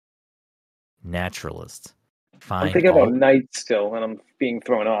 Naturalist. I'm thinking about night still, and I'm being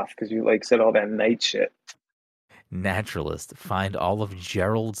thrown off because you said all that night shit. Naturalist. Find all of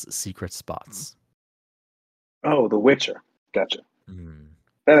Gerald's secret spots. Oh, The Witcher. Gotcha.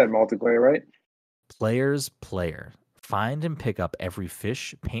 That had multiplayer, right? Player's player. Find and pick up every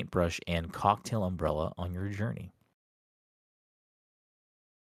fish, paintbrush, and cocktail umbrella on your journey.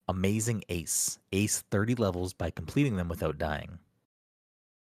 Amazing Ace. Ace 30 levels by completing them without dying.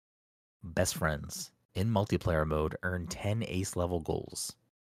 Best Friends. In multiplayer mode, earn 10 Ace level goals.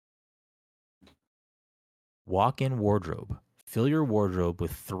 Walk-in wardrobe. Fill your wardrobe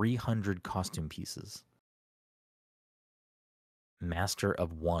with 300 costume pieces. Master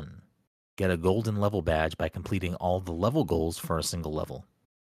of One. Get a golden level badge by completing all the level goals for a single level.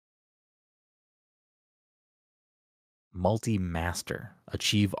 Multi-master.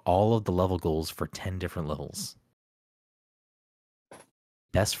 Achieve all of the level goals for 10 different levels.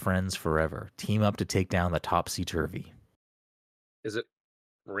 Best friends forever. Team up to take down the topsy-turvy. Is it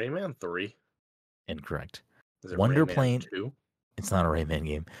Rayman 3? Incorrect. Is it Wonder Rayman Plane. 2? It's not a Rayman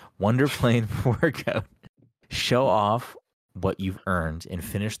game. Wonder Plane workout. Show off what you've earned and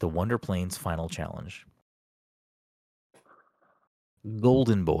finish the Wonder Plane's final challenge.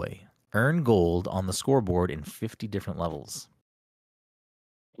 Golden Boy. Earn gold on the scoreboard in 50 different levels.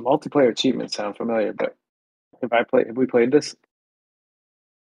 Multiplayer achievements sound familiar, but have we played this?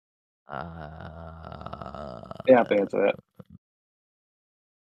 Yeah, the answer to that.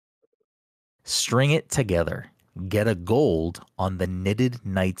 String it together. Get a gold on the Knitted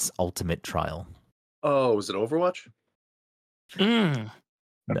Knights Ultimate Trial. Oh, was it Overwatch? Mm.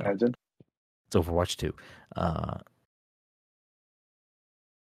 No, Imagine. it's Overwatch 2.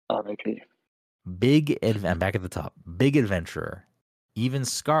 RIP. I'm back at the top. Big Adventurer. Even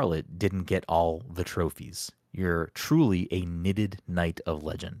Scarlet didn't get all the trophies. You're truly a knitted knight of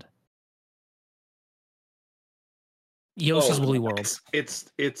legend. Yoshi's Oh, Woolly World.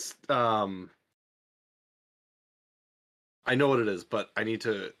 It's I know what it is, but I need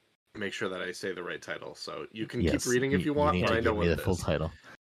to make sure that I say the right title. So you can keep reading if you want, need but to I know give what me it the full is. title.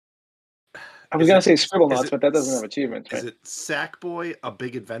 I was gonna say Scribblenauts, but that doesn't have achievements, right? Is it Sackboy: A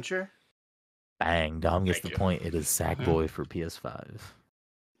Big Adventure? Bang, Dom gets Thank the you. point. It is Sackboy for PS5.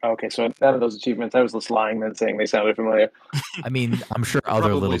 Okay, so none of those achievements. I was just lying then, saying they sounded familiar. I mean, I'm sure other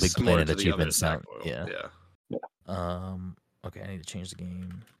Probably Little Big similar Planet to the other achievements sound. Sackboy. Yeah. Okay, I need to change the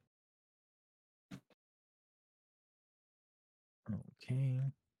game. Okay.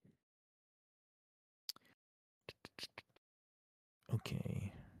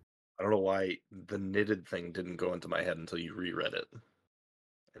 Okay. I don't know why the knitted thing didn't go into my head until you reread it.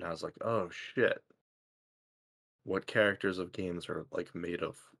 And I was like, oh shit. What characters of games are like made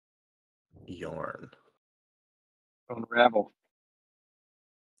of yarn? Unravel.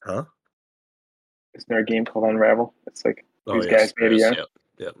 Huh? Is there a game called Unravel? It's like Oh these yes, guys maybe yes,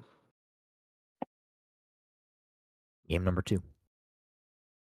 yeah. yep. Game number 2.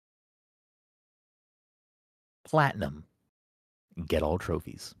 Platinum. Get all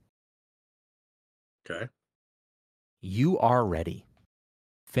trophies. Okay. You are ready.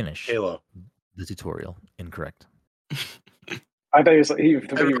 Finish Halo. the tutorial. Incorrect. I thought he was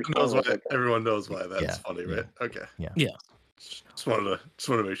Everyone knows why that's Yeah, funny, yeah. right? Okay. Yeah. Just wanted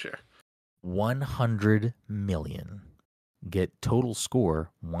to make sure. 100 million. Get total score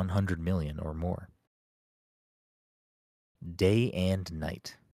 100 million or more. Day and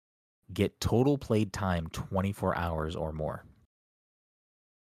night. Get total played time 24 hours or more.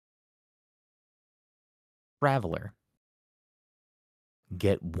 Traveler.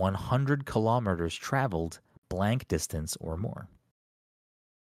 Get 100 kilometers traveled blank distance or more.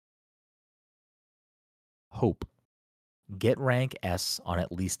 Hope. Get rank S on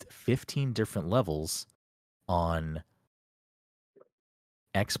at least 15 different levels on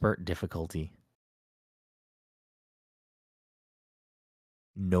expert difficulty.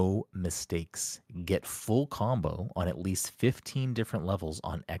 No mistakes. Get full combo on at least 15 different levels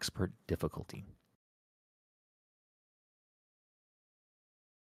on expert difficulty.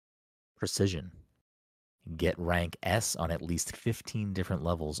 Precision. Get rank S on at least 15 different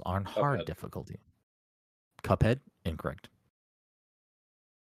levels on hard difficulty. Cuphead? Incorrect.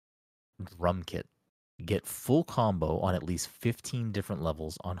 Drum kit. Get full combo on at least 15 different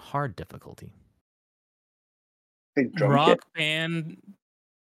levels on hard difficulty. Rock Band.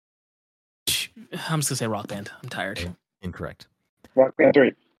 I'm just gonna say Rock Band. I'm tired. Incorrect. Rock Band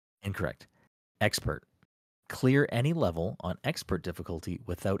 3. Incorrect. Expert. Clear any level on expert difficulty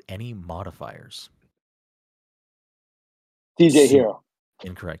without any modifiers. DJ Hero.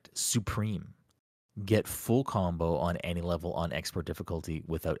 Incorrect. Supreme. Get full combo on any level on expert difficulty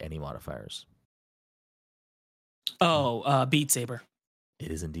without any modifiers. Oh, Beat Saber. It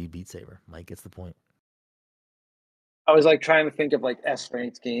is indeed Beat Saber. Mike gets the point. I was like trying to think of like S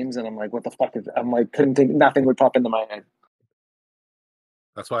ranked games, and I'm like, what the fuck is? I'm like, couldn't think. Nothing would pop into my head.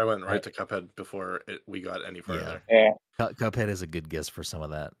 That's why I went right to Cuphead before we got any further. Yeah. Cuphead is a good guess for some of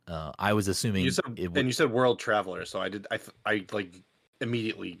that. I was assuming you said World Traveler, so I like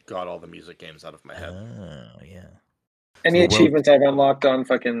immediately got all the music games out of my head. Oh yeah. Any achievements I've unlocked on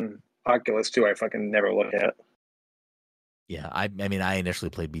fucking Oculus too, I fucking never look at. Yeah, I mean, I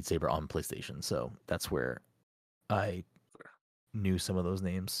initially played Beat Saber on PlayStation, so that's where I knew some of those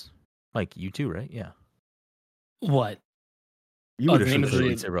names. Like you too, right? Yeah. What? You would have played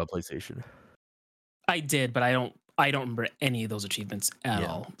Beat Saber on PlayStation. I did, but I I don't remember any of those achievements at Yeah.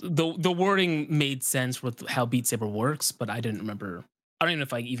 all. The wording made sense with how Beat Saber works, but I didn't remember. I don't even know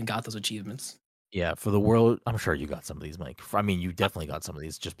if I even got those achievements. Yeah, for the world, I'm sure you got some of these, Mike. I mean, you definitely got some of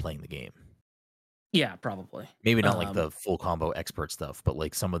these just playing the game. Yeah, probably. Maybe not like the full combo expert stuff, but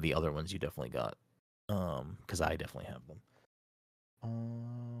like some of the other ones you definitely got. Because I definitely have them.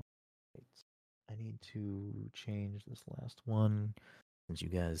 I need to change this last one since you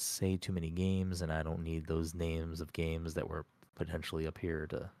guys say too many games, and I don't need those names of games that were potentially up here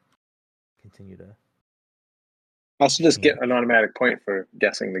to continue to. I should just get an automatic point for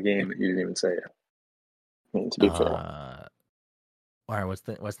guessing the game that you didn't even say it. I mean, to be fair. All right, what's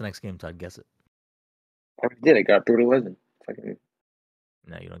the next game, Todd? Guess it. I already did. I got Brutal Legend. Fucking.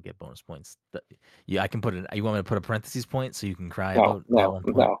 No, you don't get bonus points. Yeah, I can put it. You want me to put a parentheses point so you can cry about that one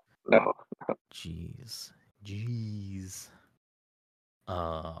point? No. Jeez.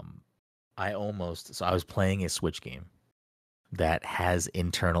 I was playing a Switch game that has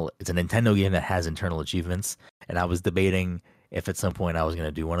internal. It's a Nintendo game that has internal achievements, and I was debating if at some point I was going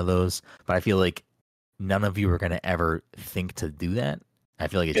to do one of those, but I feel like none of you are going to ever think to do that. I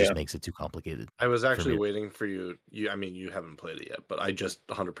feel like it just makes it too complicated. I was actually waiting for you. I mean, you haven't played it yet, but I just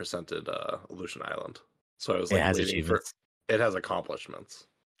 100%ed Illusion Island. So I was like, it has accomplishments.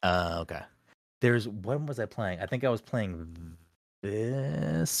 Okay. When was I playing? I think I was playing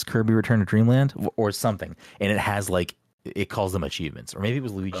this Kirby Return to Dreamland or something, and it has like it calls them achievements, or maybe it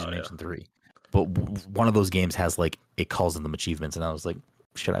was Luigi's Mansion 3. But one of those games has like it calls them achievements, and I was like,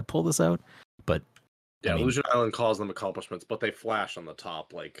 should I pull this out? But yeah, Illusion Island calls them accomplishments, but they flash on the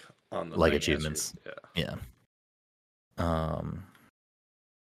top, like on the like achievements. Yeah. All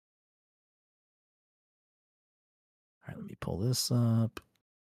right, let me pull this up.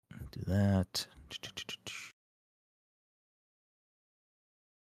 Do that. Do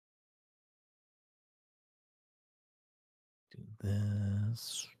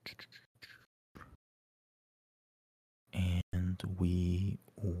this. And we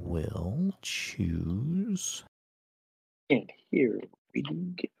will choose. And here we go.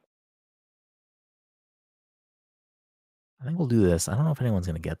 I think we'll do this. I don't know if anyone's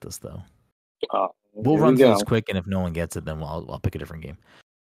going to get this, though. We'll Here run we through go. this quick, and if no one gets it, then I'll pick a different game.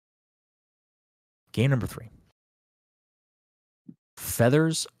 Game number 3.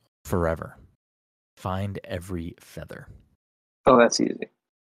 Feathers Forever. Find every feather. Oh, that's easy.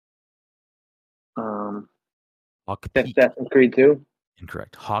 Hawk That's Peak. Assassin's Creed 2?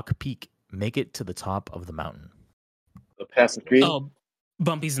 Incorrect. Hawk Peak. Make it to the top of the mountain. Assassin's Creed? Oh,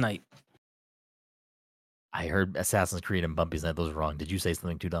 Bumpy's Night. I heard Assassin's Creed and Bumpy's Night. Those are wrong. Did you say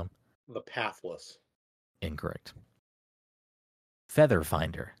something too dumb? The Pathless. Incorrect. Feather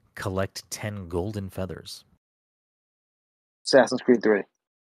Finder. Collect 10 golden feathers. Assassin's Creed 3.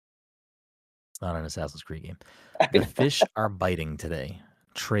 It's not an Assassin's Creed game. The fish are biting today.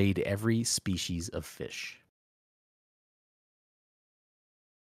 Trade every species of fish.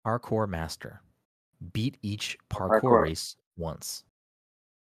 Parkour Master. Beat each parkour race once.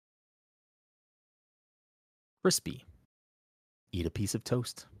 Crispy. Eat a piece of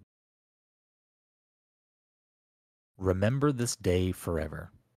toast. Remember this day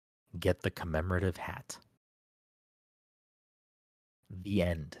forever. Get the commemorative hat. The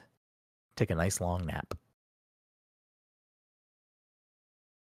end. Take a nice long nap.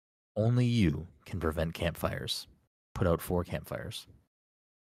 Only you can prevent campfires. Put out 4 campfires.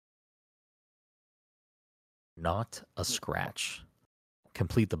 Not a scratch.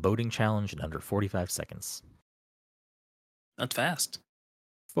 Complete the boating challenge in under 45 seconds. That's fast.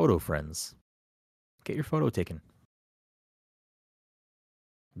 Photo friends. Get your photo taken.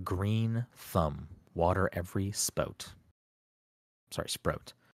 Green thumb. Water every sprout.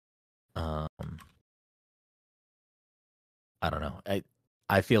 I don't know.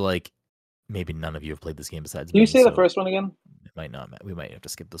 I feel like maybe none of you have played this game besides me. Can you say the first one again? It might not. We might have to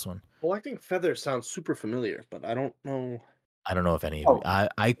skip this one. Collecting feathers sounds super familiar, but I don't know. I don't know if any of you. I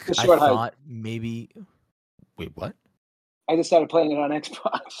thought maybe. Wait, what? I just started playing it on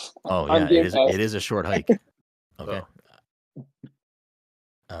Xbox. Oh yeah, it is a short hike. Okay.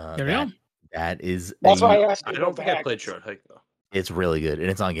 There we go. That's why I asked. I don't think I played Short Hike though. It's really good, and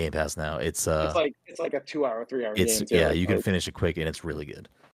it's on Game Pass now. It's like a 2-hour, 3-hour game. Too. Yeah, you can finish it quick, and it's really good.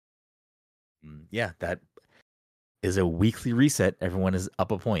 Yeah, that is a weekly reset. Everyone is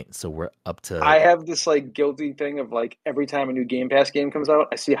up a point, so we're up to. I have this like guilty thing of like every time a new Game Pass game comes out,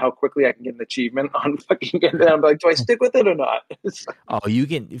 I see how quickly I can get an achievement on fucking game. And I'm like, do I stick with it or not? Oh, you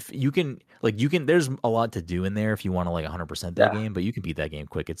can. There's a lot to do in there if you want to like 100% that game, but you can beat that game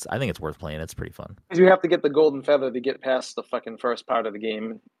quick. I think it's worth playing. It's pretty fun. Because you have to get the golden feather to get past the fucking first part of the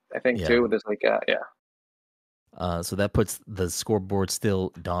game. I think too. There's like So that puts the scoreboard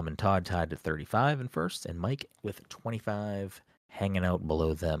still Dom and Todd tied at 35 in first, and Mike with 25 hanging out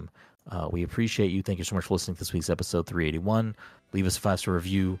below them. We appreciate you. Thank you so much for listening to this week's episode 381. Leave us a 5-star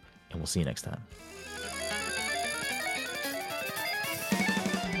review, and we'll see you next time.